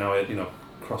 which I've now, I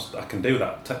can do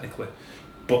that technically.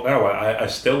 But now I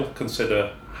still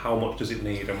consider how much does it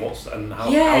need and how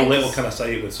little can I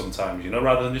say it with sometimes,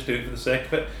 rather than just do it for the sake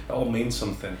of it. It all means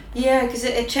something. Yeah, because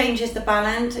it changes the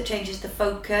balance, it changes the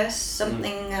focus,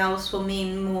 something else will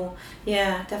mean more.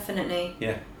 Yeah, definitely.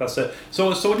 Yeah, that's it.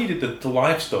 So when you did the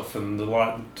live stuff and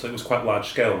so it was quite large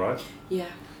scale, right? Yeah.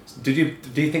 Do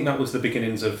you think that was the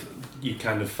beginnings of you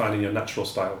kind of finding your natural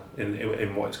style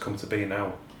in what it's come to be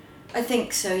now? I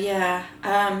think so, yeah.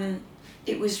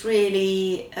 It was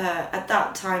really, at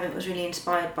that time, it was really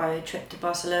inspired by a trip to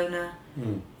Barcelona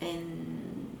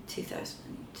in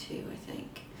 2002, I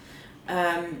think.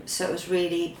 So it was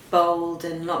really bold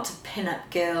and lots of pin-up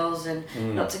girls and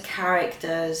lots of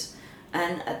characters.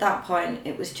 And at that point,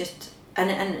 it was just,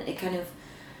 and it kind of,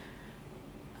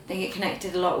 I think it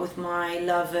connected a lot with my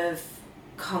love of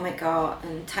comic art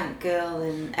and Tank Girl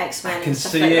and X-Men. I can and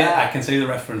stuff see like it. that. I can see the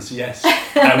reference. Yes,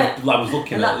 I was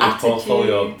looking at your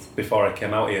portfolio before I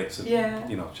came out here to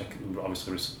check,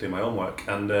 obviously do my own work,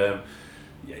 and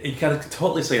you can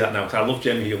totally see that now. Cause I love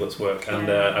Jamie Hewlett's work, and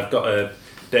I've got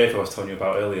Dave, who I was telling you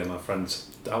about earlier, my friend.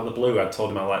 Out of the blue, I told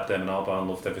him I liked Damon Albarn,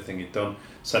 loved everything he'd done.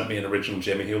 Sent me an original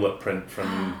Jamie Hewlett print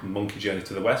from Monkey Journey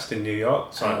to the West in New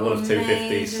York. So one of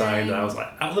 250 signed, and I was like,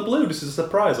 out of the blue, this is a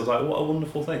surprise. I was like, what a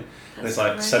wonderful thing. And it's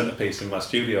like centerpiece in my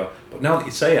studio. But now that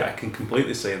you say it, I can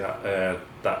completely see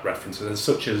that reference. There's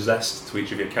such a zest to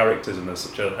each of your characters, and there's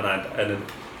such an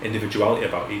individuality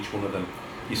about each one of them.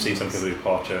 You see some people do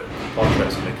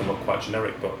portraits and they can look quite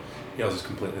generic, but yours is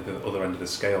completely the other end of the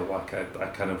scale. Like I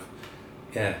kind of,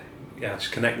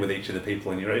 just connect with each of the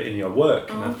people in your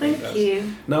work. Oh, thank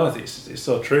you. No, it's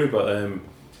so true, but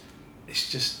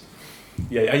it's just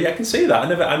I can see that.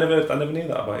 I never knew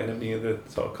that about you. I never knew the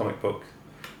sort of comic book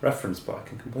reference, but I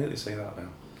can completely see that now.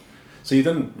 So you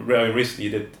done recently. You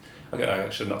did.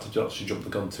 Actually, not to jump the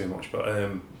gun too much, but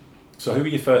so who were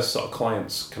your first sort of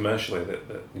clients commercially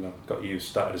that got you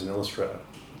started as an illustrator?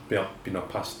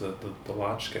 Past the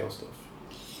large scale stuff.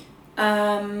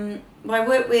 Well, I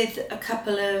worked with a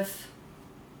couple of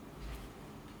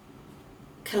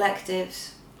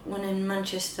collectives, one in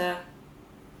Manchester,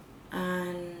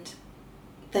 and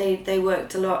they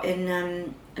worked a lot in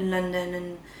London,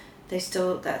 and I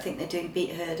think they're doing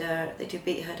Beat Herder. They do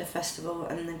Beat Herder Festival,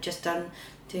 and they've just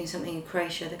doing something in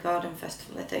Croatia, the Garden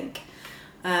Festival, I think.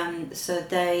 So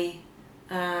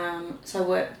I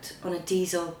worked on a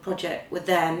diesel project with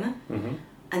them. Mm-hmm.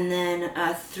 And then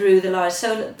through the large,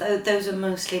 so those are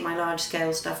mostly my large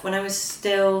scale stuff. When I was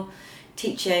still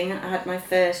teaching, I had my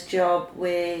first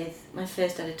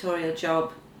editorial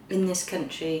job in this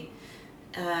country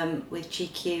with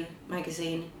GQ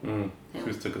magazine. It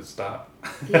was a good start.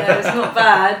 Yeah, it was not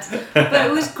bad, but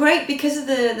it was great because of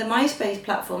the MySpace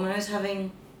platform. I was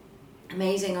having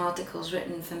amazing articles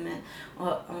written for me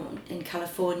in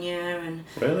California and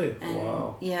really, and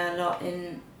wow, a lot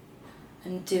in.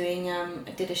 And doing,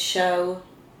 I did a show,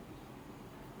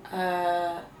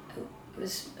 it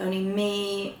was only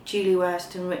me, Julie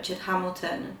West and Richard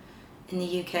Hamilton in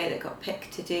the UK that got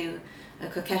picked to do a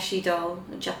Kokeshi doll,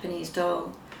 a Japanese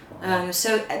doll.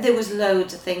 So there was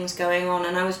loads of things going on,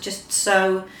 and I was just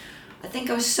so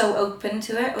open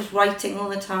to it. I was writing all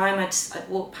the time. I'd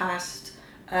walk past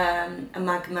a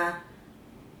Magma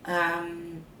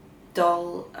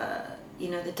doll,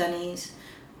 the Dunnies,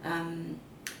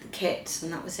 kits,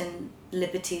 and that was in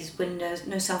Liberty's windows,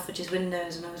 no Selfridge's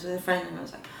windows, and I was with a friend and I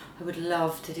was like, I would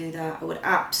love to do that. I would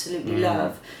absolutely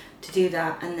love to do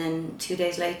that. And then 2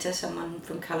 days later, someone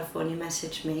from California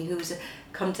messaged me, who was a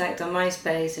contact on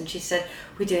MySpace, and she said,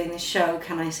 we're doing this show,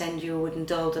 can I send you a wooden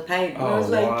doll to paint? And I was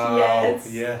like, yes.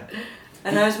 Yeah.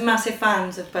 And I was massive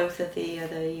fans of both of the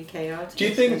other UK artists. Do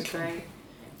you think,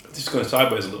 this is going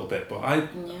sideways a little bit, but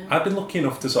I've been lucky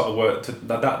enough to sort of work to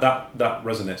that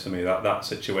resonates with me, that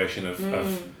situation of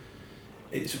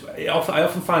I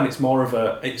often find it's more of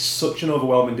it's such an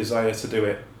overwhelming desire to do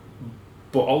it,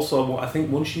 but also I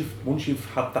think once you've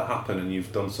had that happen and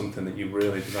you've done something that you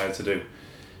really desire to do,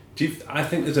 I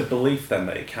think there's a belief then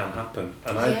that it can happen,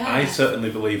 and I certainly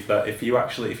believe that if you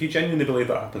genuinely believe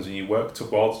that happens and you work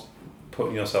towards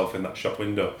putting yourself in that shop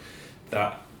window,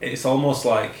 that it's almost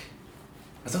like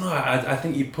I don't know. I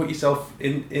think you put yourself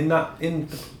in the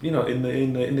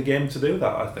game to do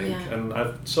that. I think, and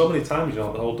I've so many times, the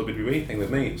whole WWE thing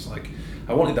with me. It's like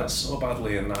I wanted that so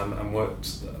badly, and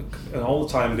worked and all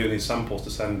the time doing these samples to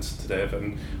send to Dave.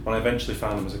 And when I eventually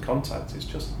found him as a contact,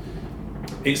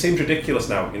 it seems ridiculous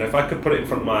now. If I could put it in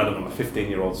front of my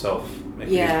 15-year-old self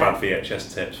making these bad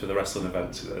VHS tapes for the wrestling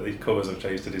events, these covers which I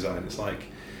used to design, it's like.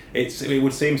 It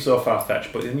would seem so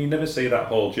far-fetched, but you never see that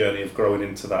whole journey of growing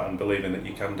into that and believing that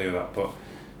you can do that. But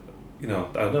I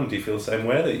don't know. Do you feel the same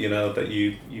way that that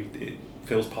it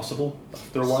feels possible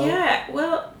after a while? Yeah.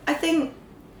 Well, I think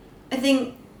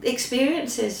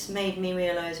experiences made me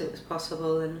realise it was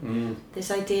possible, and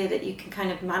this idea that you can kind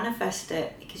of manifest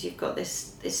it because you've got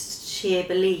this sheer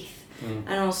belief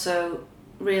and also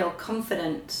real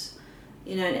confidence.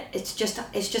 It's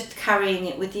just carrying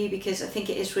it with you, because I think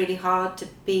it is really hard to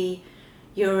be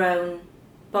your own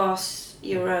boss,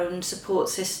 your own support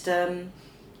system.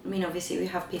 I mean, obviously we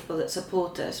have people that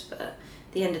support us, but at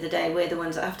the end of the day, we're the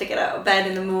ones that have to get out of bed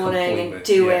in the morning and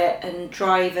do it and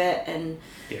drive it and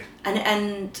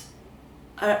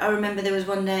I remember there was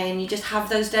one day, and you just have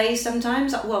those days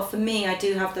sometimes. Well, for me, I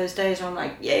do have those days where I'm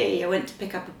like, yay, I went to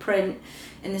pick up a print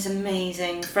in this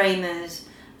amazing framers,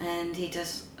 and he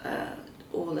does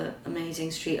all the amazing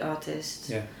street artists.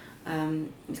 Yeah.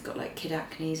 He's got like Kid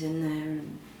Acne's in there,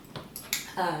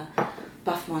 and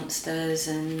Buff Monsters,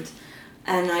 and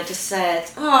I just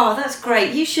said, oh, that's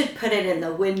great, you should put it in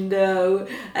the window.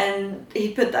 And he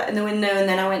put that in the window, and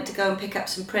then I went to go and pick up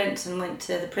some prints and went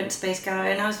to the print space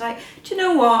gallery, and I was like, do you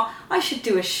know what, I should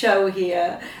do a show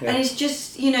here. And it's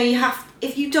just, you have,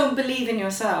 if you don't believe in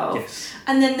yourself,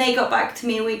 and then they got back to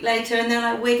me a week later and they're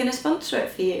like, we're going to sponsor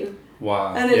it for you.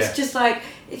 Wow. And it's just like,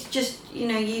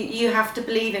 you have to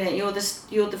believe in it. You're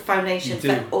the foundation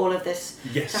for all of this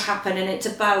to happen, and it's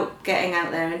about getting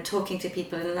out there and talking to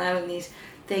people and allowing these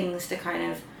things to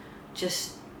kind of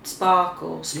just spark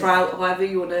or sprout, however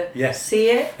you want to see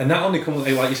it. And that only comes,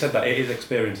 like you said, that it is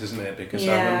experience, isn't it? Because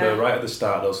I remember right at the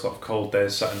start, those sort of cold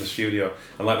days sat in the studio,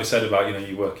 and like we said about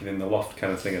you working in the loft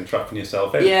kind of thing and trapping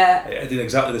yourself in. I did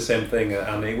exactly the same thing,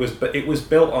 and it was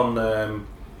built on.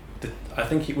 I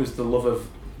think it was the love of.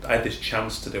 I had this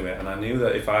chance to do it, and I knew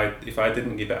that if I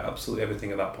didn't give it absolutely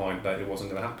everything at that point, that it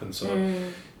wasn't going to happen. So,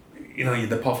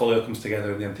 the portfolio comes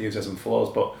together and the enthusiasm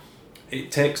flows, but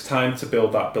it takes time to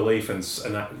build that belief, and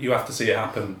you have to see it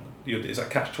happen. It's like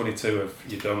catch-22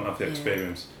 if you don't have the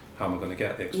experience. How am I going to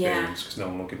get the experience? Because no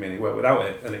one will give me any work without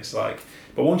it. And it's like,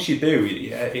 but once you do,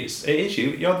 it is you.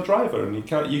 You're the driver, and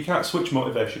you can't switch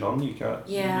motivation on. You can't.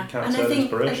 Yeah, you can't and turn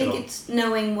inspiration on. I think it's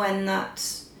knowing when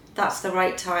that's the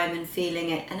right time and feeling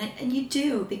it, and you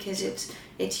do, because it's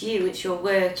you, it's your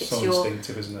work, it's so your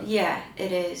instinctive, isn't it? Yeah,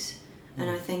 it is. And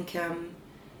I think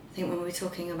when we're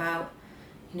talking about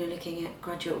looking at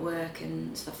graduate work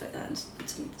and stuff like that,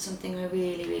 it's something I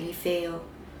really, really feel.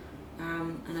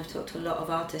 And I've talked to a lot of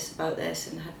artists about this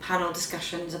and had panel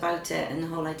discussions about it, and the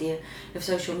whole idea of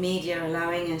social media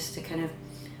allowing us to kind of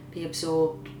be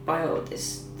absorbed by all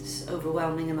this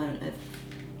overwhelming amount of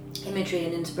imagery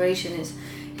and inspiration is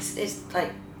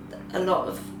like a lot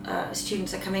of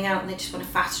students are coming out and they just want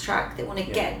to fast track. They want to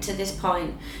get to this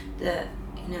point that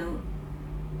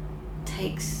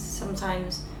takes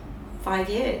sometimes 5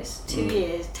 years, 2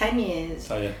 years, 10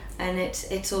 years. And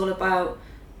it's all about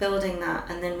building that,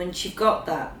 and then once you've got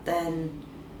that, then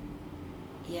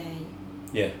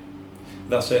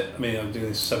that's it. I mean, I'm doing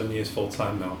this 7 years full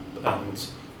time now, and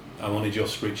I'm only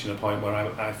just reaching a point where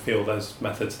I feel there's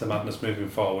method to the madness moving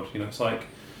forward. It's like,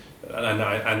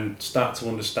 and start to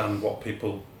understand what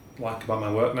people like about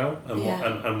my work now,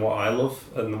 and what I love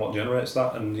and what generates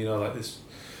that, and like this.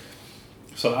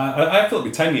 So I feel it'll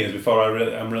be 10 years before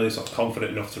I'm really sort of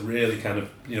confident enough to really kind of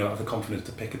have the confidence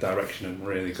to pick a direction and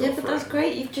really go for it. Yeah, but that's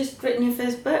great. You've just written your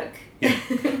first book. Yeah.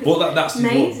 Well, that's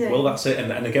amazing. Well, that's it.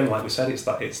 And again, like we said, it's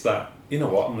that. You know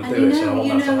what? I'm going to do it. So I want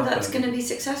that to happen. That's going to be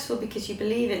successful because you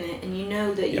believe in it, and you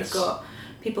know that you've got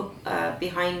people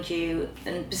behind you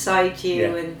and beside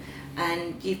you,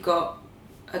 and you've got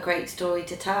a great story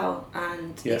to tell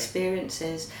and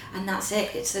experiences, and that's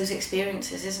it. It's those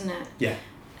experiences, isn't it? Yeah.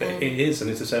 It is,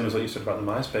 and it's the same as what you said about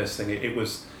the MySpace thing. It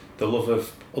was the love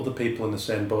of other people in the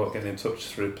same boat getting in touch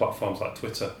through platforms like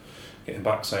Twitter, getting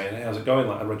back saying, "Hey, how's it going?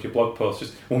 Like, I read your blog post."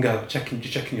 Just one guy checking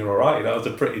you're all right. That was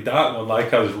a pretty dark one.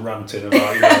 Like, I was ranting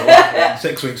about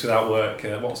 6 weeks without work.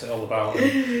 What's it all about?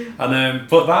 And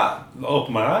but that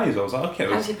opened my eyes. I was like, okay,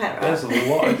 how's your pet rat? There's a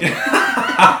lot.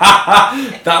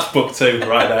 That's book 2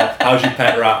 right there. How's your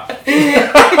pet rat?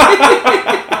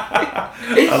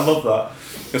 I love that.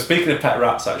 Because speaking of pet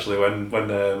rats, actually, when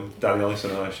Danny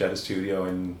Ellison and I shared a studio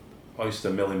in Oyster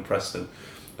Mill in Preston,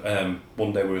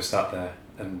 one day we were sat there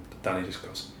and Danny just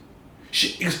goes,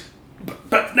 shit, he goes,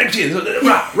 but next year,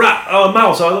 rat, oh, a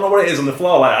mouse, I don't know what it is on the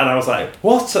floor, like, and I was like,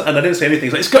 what? And I didn't say anything.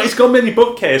 He's like, it's got a mini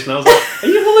bookcase, and I was like, are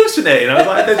you hallucinating? I was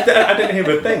like, I didn't hear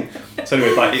a thing. So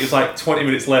anyway, like, it was like 20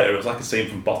 minutes later, it was like a scene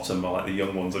from Bottom, or like the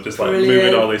young ones are just like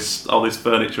moving all this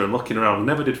furniture and looking around.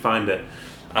 Never did find it,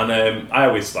 and I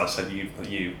always said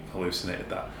you hallucinated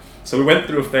that. So we went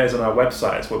through a phase on our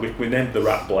websites where we named the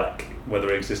rat Bleck,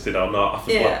 whether it existed or not,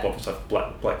 after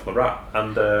Bleck the rat,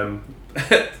 and.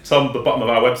 So on the bottom of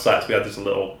our websites we had just a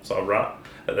little sort of rat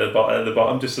at the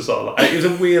bottom, just to sort of like, it was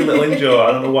a weird little in-joke.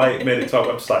 I don't know why it made it to our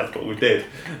websites, but we did.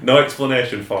 No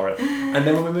explanation for it. And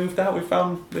then when we moved out, we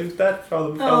found the dead rat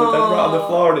on the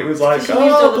floor, and it was like,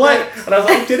 oh, Bleck. And I was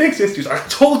like, it did exist. He was like, I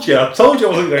told you I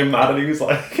wasn't going mad. And he was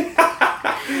like,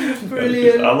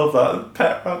 brilliant. I love that.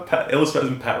 Pet illustrators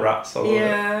and pet rats. I love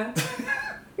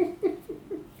it.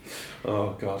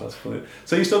 Oh God, that's funny.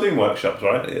 So you're still doing workshops,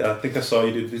 right? I think I saw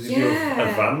you did your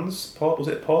advanced was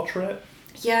it portrait?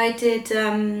 Yeah, I did.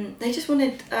 They just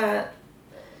wanted I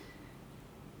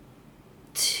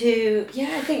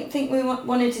think we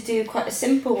wanted to do quite a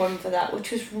simple one for that, which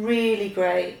was really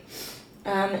great.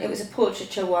 It was a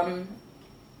portraiture one,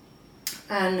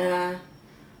 and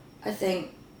I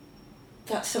think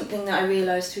that's something that I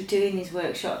realised through doing these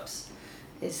workshops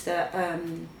is that.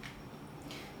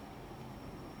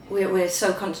 We're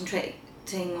so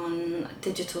concentrating on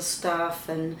digital stuff,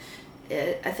 and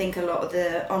I think a lot of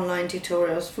the online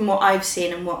tutorials, from what I've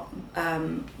seen and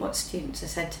what students have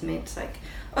said to me, it's like,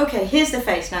 okay, here's the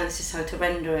face, now this is how to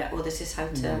render it, or this is how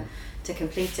to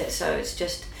complete it. So it's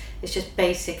just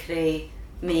basically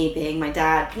me being my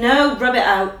dad. No, rub it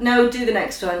out. No, do the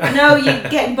next one. No, you're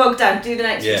getting bogged down. Do the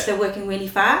next one. So they're working really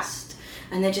fast,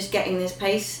 and they're just getting this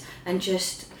pace, and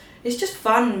it's just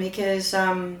fun because.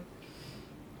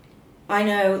 I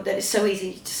know that it's so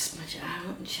easy to smudge it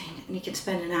out and change it, and you can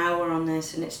spend an hour on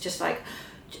this, and it's just like,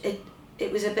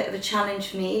 it was a bit of a challenge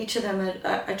for me. Each of them,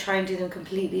 I try and do them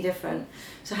completely different.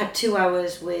 So I had 2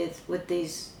 hours with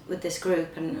this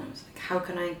group, and I was like, how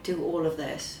can I do all of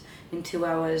this in 2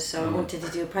 hours? So I wanted to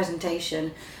do a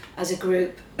presentation as a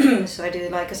group. So I do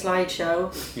like a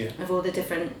slideshow of all the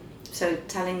different, so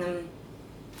telling them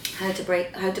how to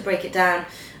break it down,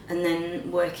 and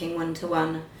then working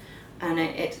one-to-one. And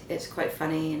it's quite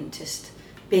funny, and just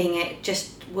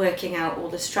working out all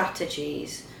the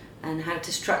strategies and how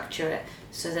to structure it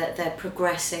so that they're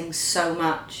progressing so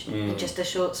much in just a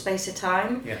short space of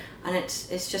time. Yeah. And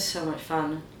it's just so much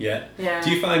fun. Yeah. Yeah.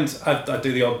 Do you find I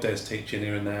do the odd days teaching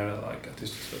here and there, like I do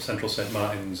Central St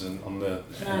Martin's and on the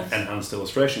enhanced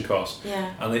illustration course.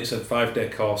 Yeah. And it's a 5-day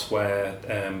course where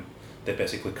they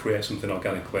basically create something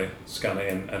organically, scan it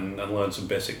in, and learn some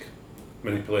basic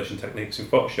manipulation techniques in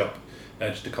Photoshop.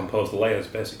 Just to compose the layers,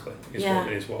 basically,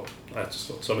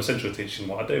 so I'm essentially teaching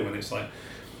what I do, and it's like,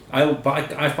 I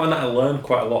find that I learn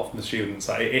quite a lot from the students.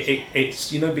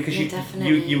 It's because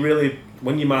you really,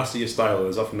 when you master your style,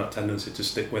 there's often that tendency to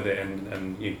stick with it,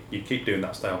 and you keep doing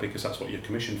that style because that's what you're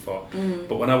commissioned for.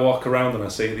 But when I walk around and I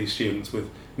see these students with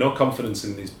no confidence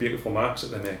in these beautiful marks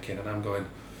that they're making, and I'm going,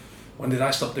 when did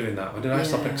I stop doing that? When did I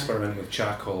stop experimenting with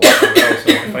charcoal?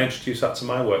 If I introduce that to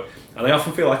my work, and I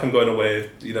often feel like I'm going away,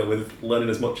 with learning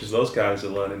as much as those guys are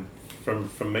learning from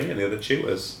me and the other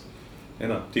tutors. Do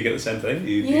you get the same thing?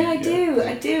 I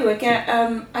do. I get.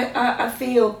 I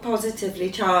feel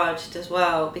positively charged as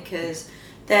well because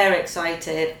they're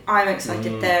excited. I'm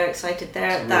excited. They're excited. They're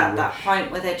at that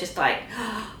point where they're just like,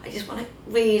 oh, I just want to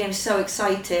read. I'm so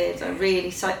excited. I'm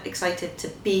really excited to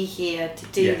be here, to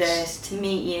do this, to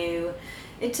meet you.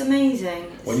 It's amazing.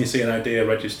 When you see an idea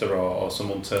register or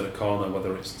someone turn a corner,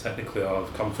 whether it's technically or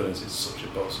confidence, it's such a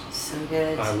buzz. So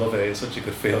good. I love it. It's such a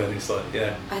good feeling. It's like,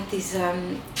 I had these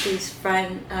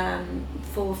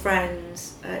 4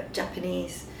 friends,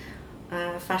 Japanese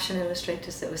fashion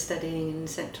illustrators that were studying in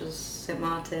Central St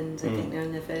Martin's. I think they're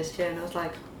in their first year, and I was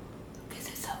like,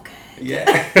 this is so good. Yeah.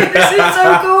 This is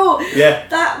so cool. Yeah.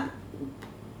 That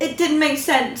it didn't make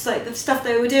sense. Like the stuff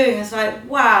they were doing, it's like,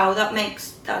 wow,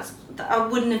 I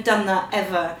wouldn't have done that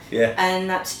ever. Yeah. And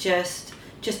that's just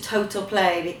total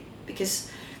play because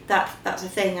that's the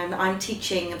thing. I'm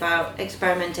teaching about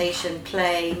experimentation,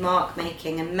 play, mark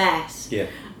making, and mess. Yeah.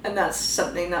 And that's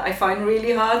something that I find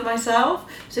really hard myself.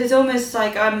 So it's almost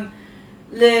like I'm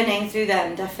learning through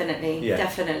them. Definitely.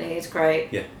 It's great.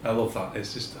 Yeah, I love that.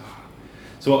 It's just.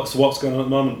 So what's going on at the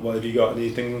moment? What have you got? Any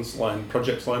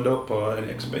projects lined up, or any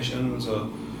exhibitions, or?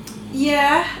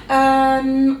 Yeah,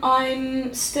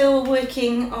 I'm still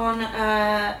working on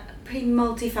a pretty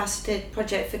multifaceted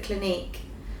project for Clinique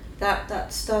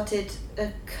that started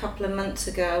a couple of months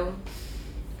ago,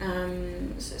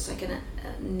 So it's like a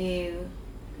new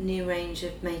range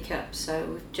of makeup.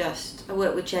 So I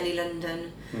work with Jelly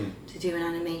London to do an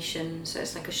animation. So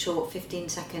it's like a short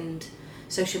 15-second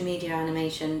social media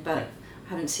animation, but I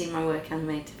haven't seen my work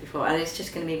animated before, and it's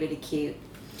just going to be really cute.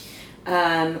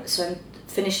 So I'm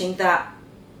finishing that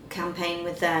campaign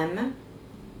with them.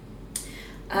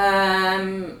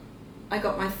 I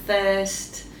got my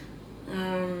first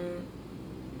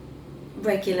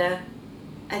regular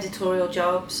editorial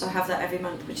job, so I have that every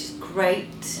month, which is great.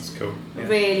 That's cool. Yeah.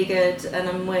 Really good, and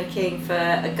I'm working for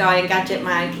a Guy and Gadget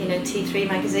mag, T3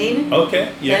 magazine.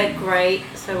 Okay, yeah. They're great,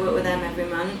 so I work with them every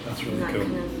month. That's really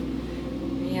cool.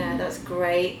 That's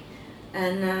great.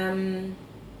 And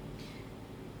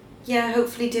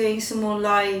hopefully doing some more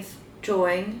live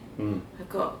drawing. I've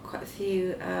got quite a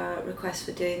few requests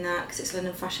for doing that because it's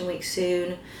London Fashion Week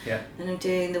soon. Yeah. And I'm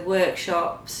doing the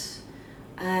workshops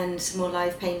and some more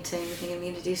live painting. I think I'm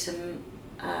going to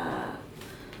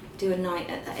do a night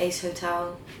at the Ace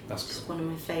Hotel. That's cool. It's one of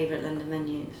my favourite London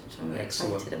venues, which I'm really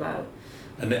excited about.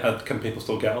 And can people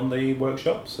still get on the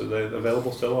workshops? Are they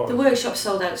available still? Or? The workshop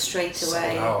sold out straight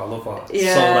away. Oh, I love that.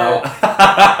 Yeah. Sold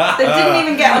out. They didn't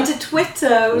even get onto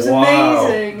Twitter. It was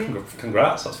amazing.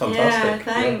 Congrats, that's fantastic.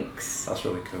 Yeah, thanks. Yeah, that's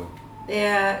really cool.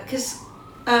 Yeah, because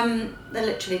they're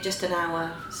literally just an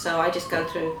hour, so I just go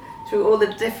through all the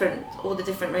different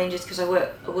ranges because I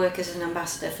work as an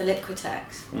ambassador for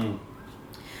Liquitex.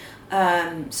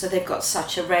 So they've got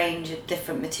such a range of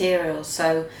different materials.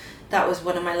 So that was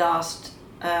one of my last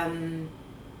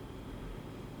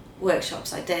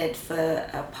workshops I did for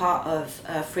a part of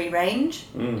Free Range,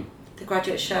 the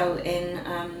graduate show in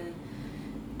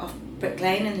off Brick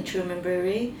Lane in the Truman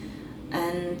Brewery,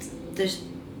 and the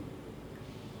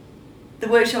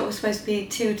workshop was supposed to be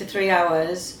 2 to 3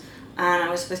 hours, and I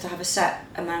was supposed to have a set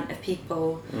amount of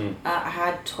people. I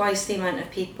had twice the amount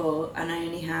of people, and I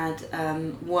only had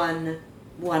 1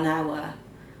 hour.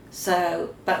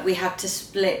 So, but we had to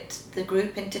split the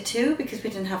group into 2 because we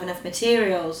didn't have enough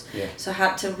materials. Yeah. So I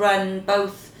had to run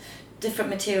both different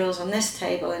materials on this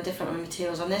table and different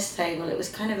materials on this table. It was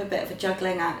kind of a bit of a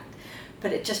juggling act,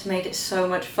 but it just made it so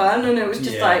much fun, and it was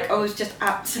just I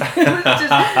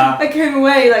came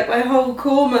away like my whole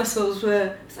core muscles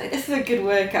were, it's like, this is a good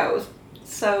workout. It was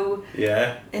so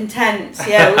intense.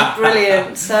 Yeah, it was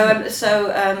brilliant.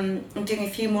 So I'm doing a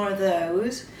few more of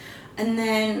those. And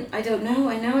then I don't know.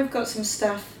 I know I've got some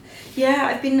stuff. Yeah,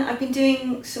 I've been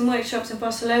doing some workshops in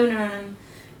Barcelona, and I'm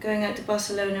going out to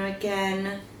Barcelona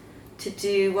again to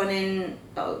do one in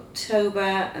October,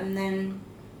 and then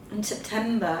in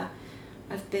September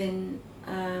I've been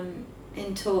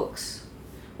in talks.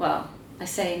 Well, I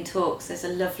say in talks. There's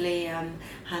a lovely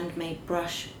handmade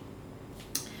brush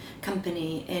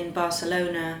company in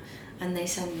Barcelona, and they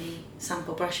send me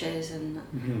sample brushes, and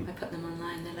I put them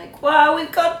online. They're like, "Wow,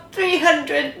 we've got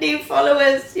 300 new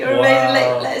followers. You're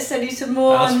amazing. Let us send you some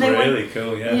more." That's and they really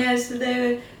cool. Yeah. Yeah. So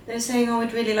they're saying, "Oh,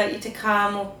 we'd really like you to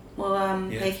come. We'll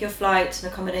pay for your flights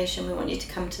and accommodation. We want you to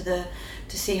come to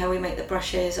see how we make the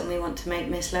brushes, and we want to make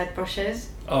misled brushes."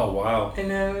 Oh wow! I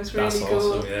know, it's really That's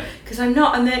cool. Awesome, yeah. Because I'm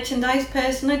not a merchandise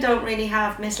person. I don't really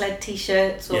have misled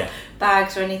T-shirts or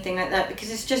bags or anything like that, because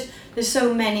it's just, there's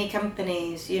so many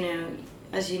companies,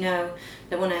 as you know,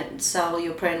 that want to sell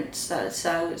your prints.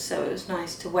 So it was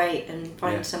nice to wait and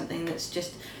find something that's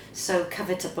just so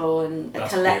covetable and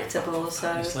collectible.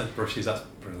 So misled brushes, that's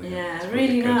brilliant. Yeah, that's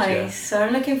really good, nice. Yeah. So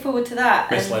I'm looking forward to that.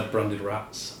 Misled branded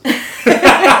rats.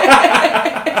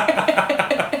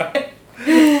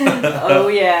 Oh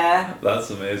yeah. That's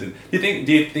amazing. Do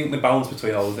you think the balance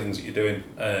between all the things that you're doing,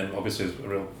 obviously as a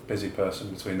real busy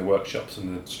person, between the workshops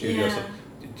and the studio stuff,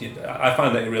 I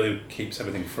find that it really keeps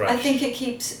everything fresh. I think it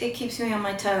keeps me on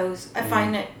my toes. I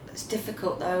find it's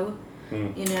difficult though.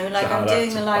 Like I'm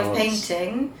doing the live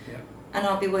painting, and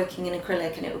I'll be working in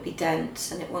acrylic, and it will be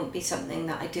dense, and it won't be something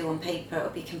that I do on paper. It'll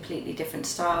be completely different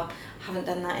style. I haven't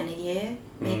done that in a year,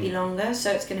 maybe longer,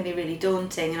 so it's going to be really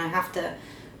daunting, and I have to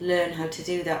learn how to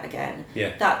do that again.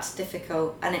 Yeah. That's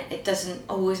difficult, and it doesn't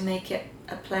always make it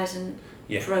a pleasant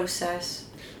process.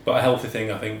 But a healthy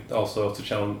thing, I think, also to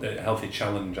challenge, a healthy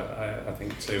challenge, I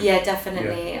think too. Yeah,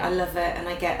 definitely. Yeah. I love it, and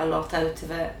I get a lot out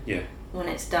of it when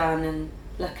it's done. And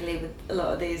luckily, with a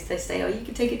lot of these, they say, "Oh, you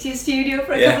can take it to your studio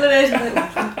for a couple of days." I'm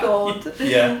like, "Oh God!"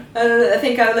 And I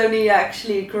think I'll only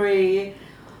actually agree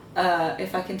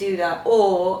if I can do that,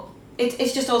 or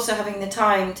it's just also having the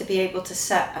time to be able to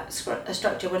set a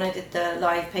structure. When I did the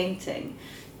live painting,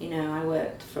 I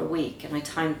worked for a week, and I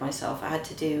timed myself. I had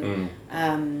to do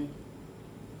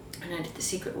and I did the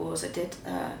Secret Wars. I did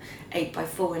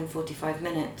 8x4 in 45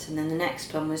 minutes, and then the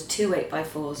next one was 2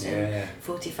 8x4s in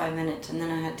 45 minutes, and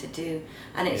then I had to do,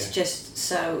 and it's just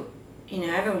so,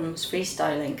 everyone was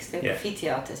freestyling because they're graffiti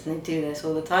artists and they do this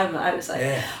all the time. I was like,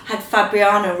 had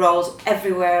Fabriano rolls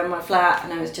everywhere in my flat,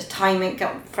 and I was just timing,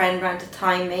 got a friend round to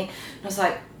time me, and I was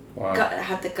like,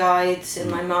 had the guides in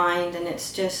my mind, and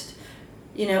it's just,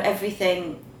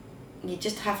 everything. You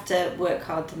just have to work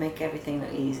hard to make everything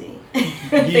look easy.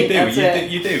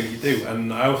 You do,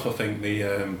 and I also think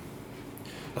I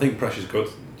think pressure's good.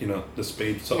 The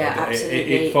speed sort of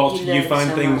it forces you find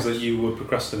so things that you would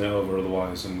procrastinate over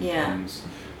otherwise, and end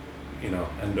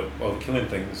up overkilling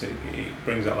things. It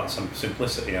brings out that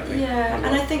simplicity, I think. Yeah, and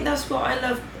I think that's what I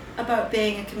love about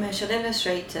being a commercial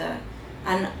illustrator,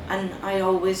 and I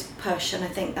always push, and I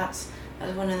think that's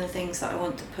one of the things that I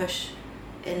want to push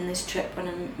in this trip when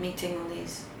I'm meeting all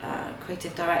these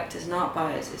creative directors and art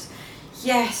buyers is,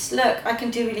 yes, look, I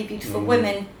can do really beautiful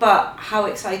women, but how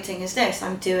exciting is this?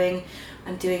 I'm doing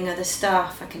other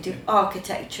stuff. I can do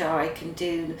architecture. I can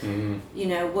do,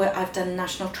 work. I've done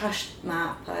National Trust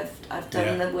map. I've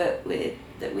done the work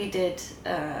that we did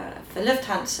for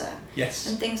Lufthansa. Yes.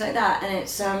 And things like that. And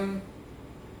it's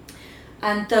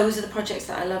and those are the projects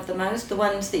that I love the most. The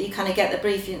ones that you kind of get the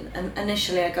brief and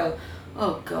initially I go,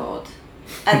 oh God.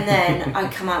 And then I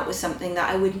come out with something that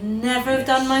I would never have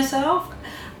done myself,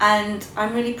 and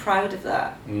I'm really proud of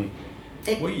that. Well,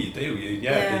 you do.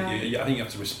 I think you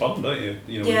have to respond, don't you?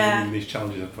 When these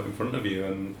challenges are put in front of you,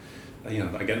 and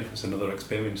again, it's another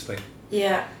experience thing.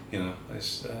 Yeah.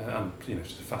 It's and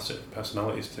just a facet of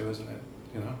personalities too, isn't it?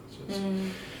 So it's,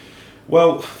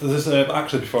 well, there's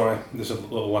there's a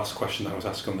little last question that I was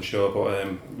asked on the show,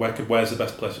 but where's the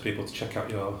best place for people to check out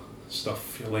your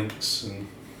stuff, your links and?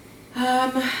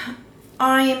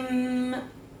 I'm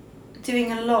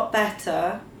doing a lot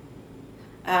better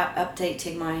at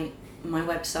updating my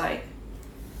website.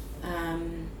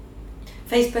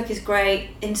 Facebook is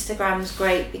great, Instagram's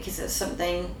great because it's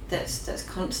something that's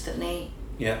constantly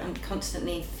I'm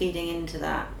constantly feeding into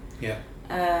that. Yeah.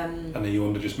 And are you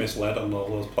under just Misled on all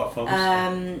those platforms?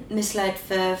 Misled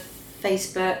for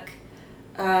Facebook.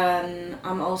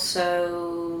 I'm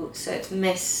also, so it's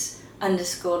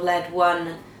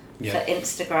Miss_led1 for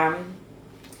Instagram,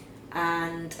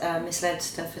 and Misled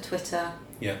stuff for Twitter.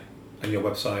 Yeah. And your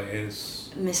website is?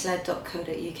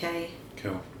 misled.co.uk.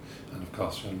 Cool. And of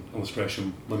course you're on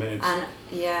Illustration Limited. And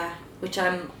which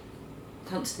I'm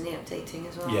constantly updating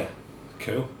as well. Yeah.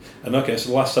 Cool. And okay, so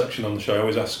the last section on the show I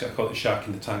always ask, I call it the Shark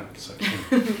in the Tank section.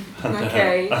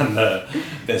 Okay. And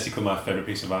basically my favourite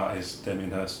piece of art is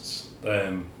Damien Hirst's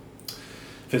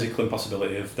physical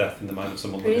impossibility of death in the mind of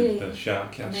someone living the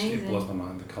shark. It blows my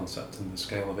mind, the concept and the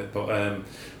scale of it. But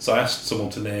so I asked someone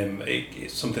to name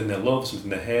it's something they love, something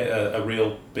they hate, a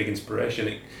real big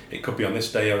inspiration. It could be on this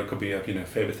day, or it could be a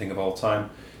favourite thing of all time.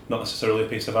 Not necessarily a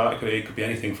piece of art. It could be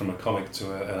anything from a comic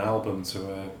to an album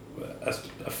to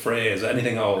a phrase,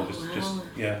 anything at all. I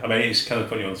mean, it's kind of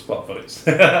putting you on the spot, but it's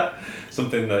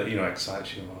something that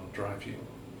excites you or drives you,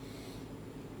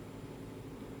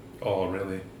 or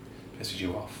really pisses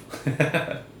you off.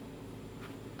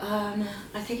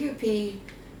 I think it would be.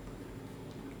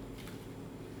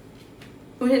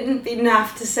 Wouldn't it be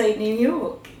naff to say New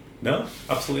York? No,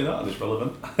 absolutely not. It's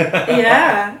relevant.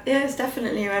 yeah, it's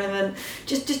definitely relevant.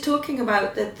 Just talking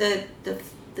about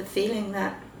the feeling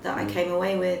that I came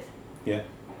away with. Yeah.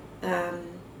 On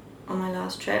my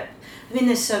last trip. I mean,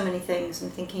 there's so many things.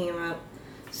 I'm thinking about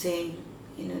seeing,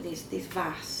 these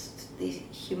vast, these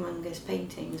humongous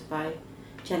paintings by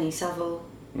Jenny Saville,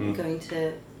 going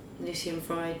to Lucian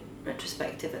Freud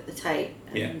retrospective at the Tate,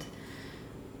 and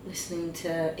listening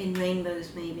to In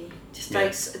Rainbows, maybe just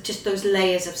those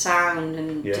layers of sound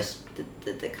and just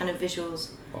the kind of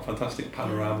visuals. What a fantastic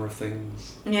panorama of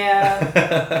things.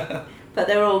 Yeah. But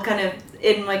they're all kind of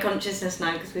in my consciousness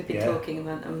now because we've been talking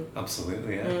about them.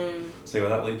 Absolutely, yeah. See where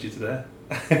that leads you today.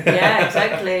 Yeah,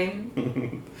 exactly.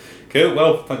 Cool.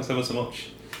 Well, thanks ever so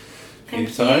much. Thank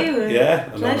you. Yeah,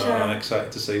 and pleasure. I'm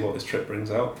excited to see what this trip brings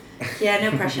out. Yeah,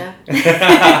 no pressure.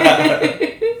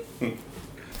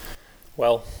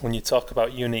 Well, when you talk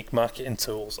about unique marketing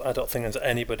tools, I don't think there's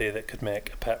anybody that could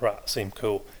make a pet rat seem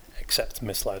cool, except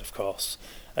Misled, of course.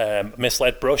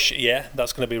 Misled brush,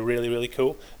 that's going to be really, really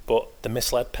cool. But the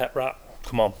Misled pet rat,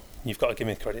 come on, you've got to give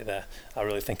me credit there. I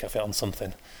really think I've hit on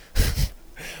something.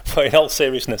 But in all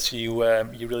seriousness, you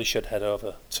really should head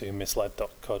over to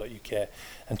misled.co.uk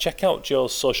and check out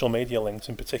Jo's social media links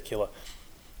in particular.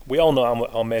 We all know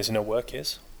how amazing her work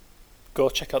is. Go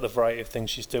check out the variety of things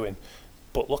she's doing.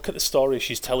 But look at the stories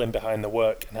she's telling behind the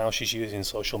work and how she's using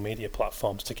social media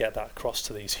platforms to get that across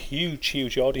to these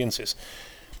huge audiences.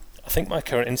 I think my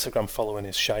current Instagram following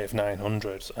is shy of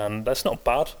 900, and that's not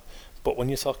bad, but when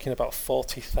you're talking about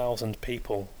 40,000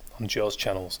 people on Joe's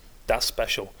channels, that's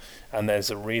special, and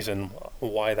there's a reason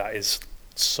why that is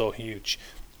so huge.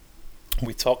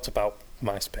 We talked about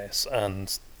MySpace,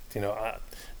 and I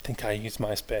think I used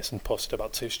MySpace and posted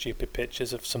about 2 stupid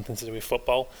pictures of something to do with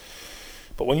football.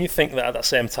 But when you think that at that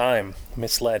same time,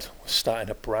 Misled was starting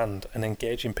a brand and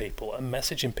engaging people and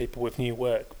messaging people with new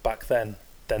work back then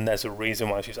there's a reason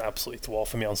why she's absolutely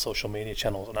dwarfing me on social media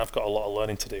channels, and I've got a lot of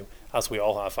learning to do, as we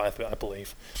all have, I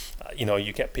believe.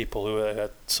 You get people who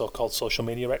are so-called social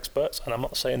media experts, and I'm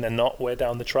not saying they're not way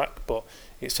down the track, but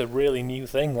it's a really new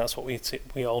thing. That's what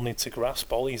we all need to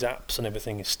grasp. All these apps and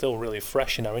everything is still really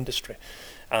fresh in our industry,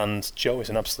 and Jo is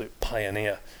an absolute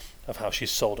pioneer of how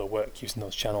she's sold her work using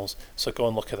those channels. So go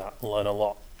and look at that and learn a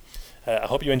lot. I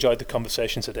hope you enjoyed the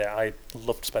conversation today. I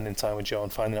loved spending time with Jo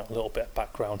and finding out a little bit of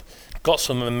background. Got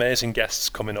some amazing guests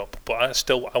coming up, but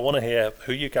I want to hear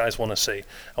who you guys want to see.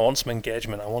 I want some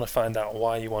engagement. I want to find out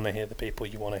why you want to hear the people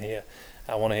you want to hear.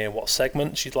 I want to hear what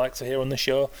segments you'd like to hear on the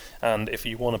show, and if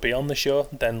you want to be on the show,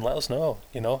 then let us know.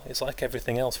 It's like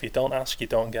everything else. If you don't ask, you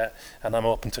don't get, and I'm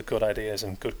open to good ideas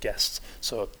and good guests.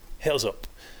 So hit us up,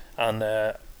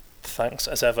 and thanks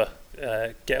as ever.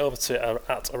 Get over to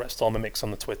at ArrestAllMimics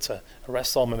on the Twitter,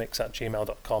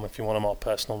 arrestallmimics@gmail.com if you want a more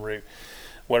personal route.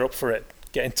 We're up for it.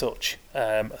 Get in touch.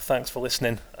 Thanks for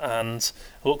listening, and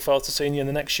I look forward to seeing you in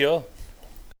the next show.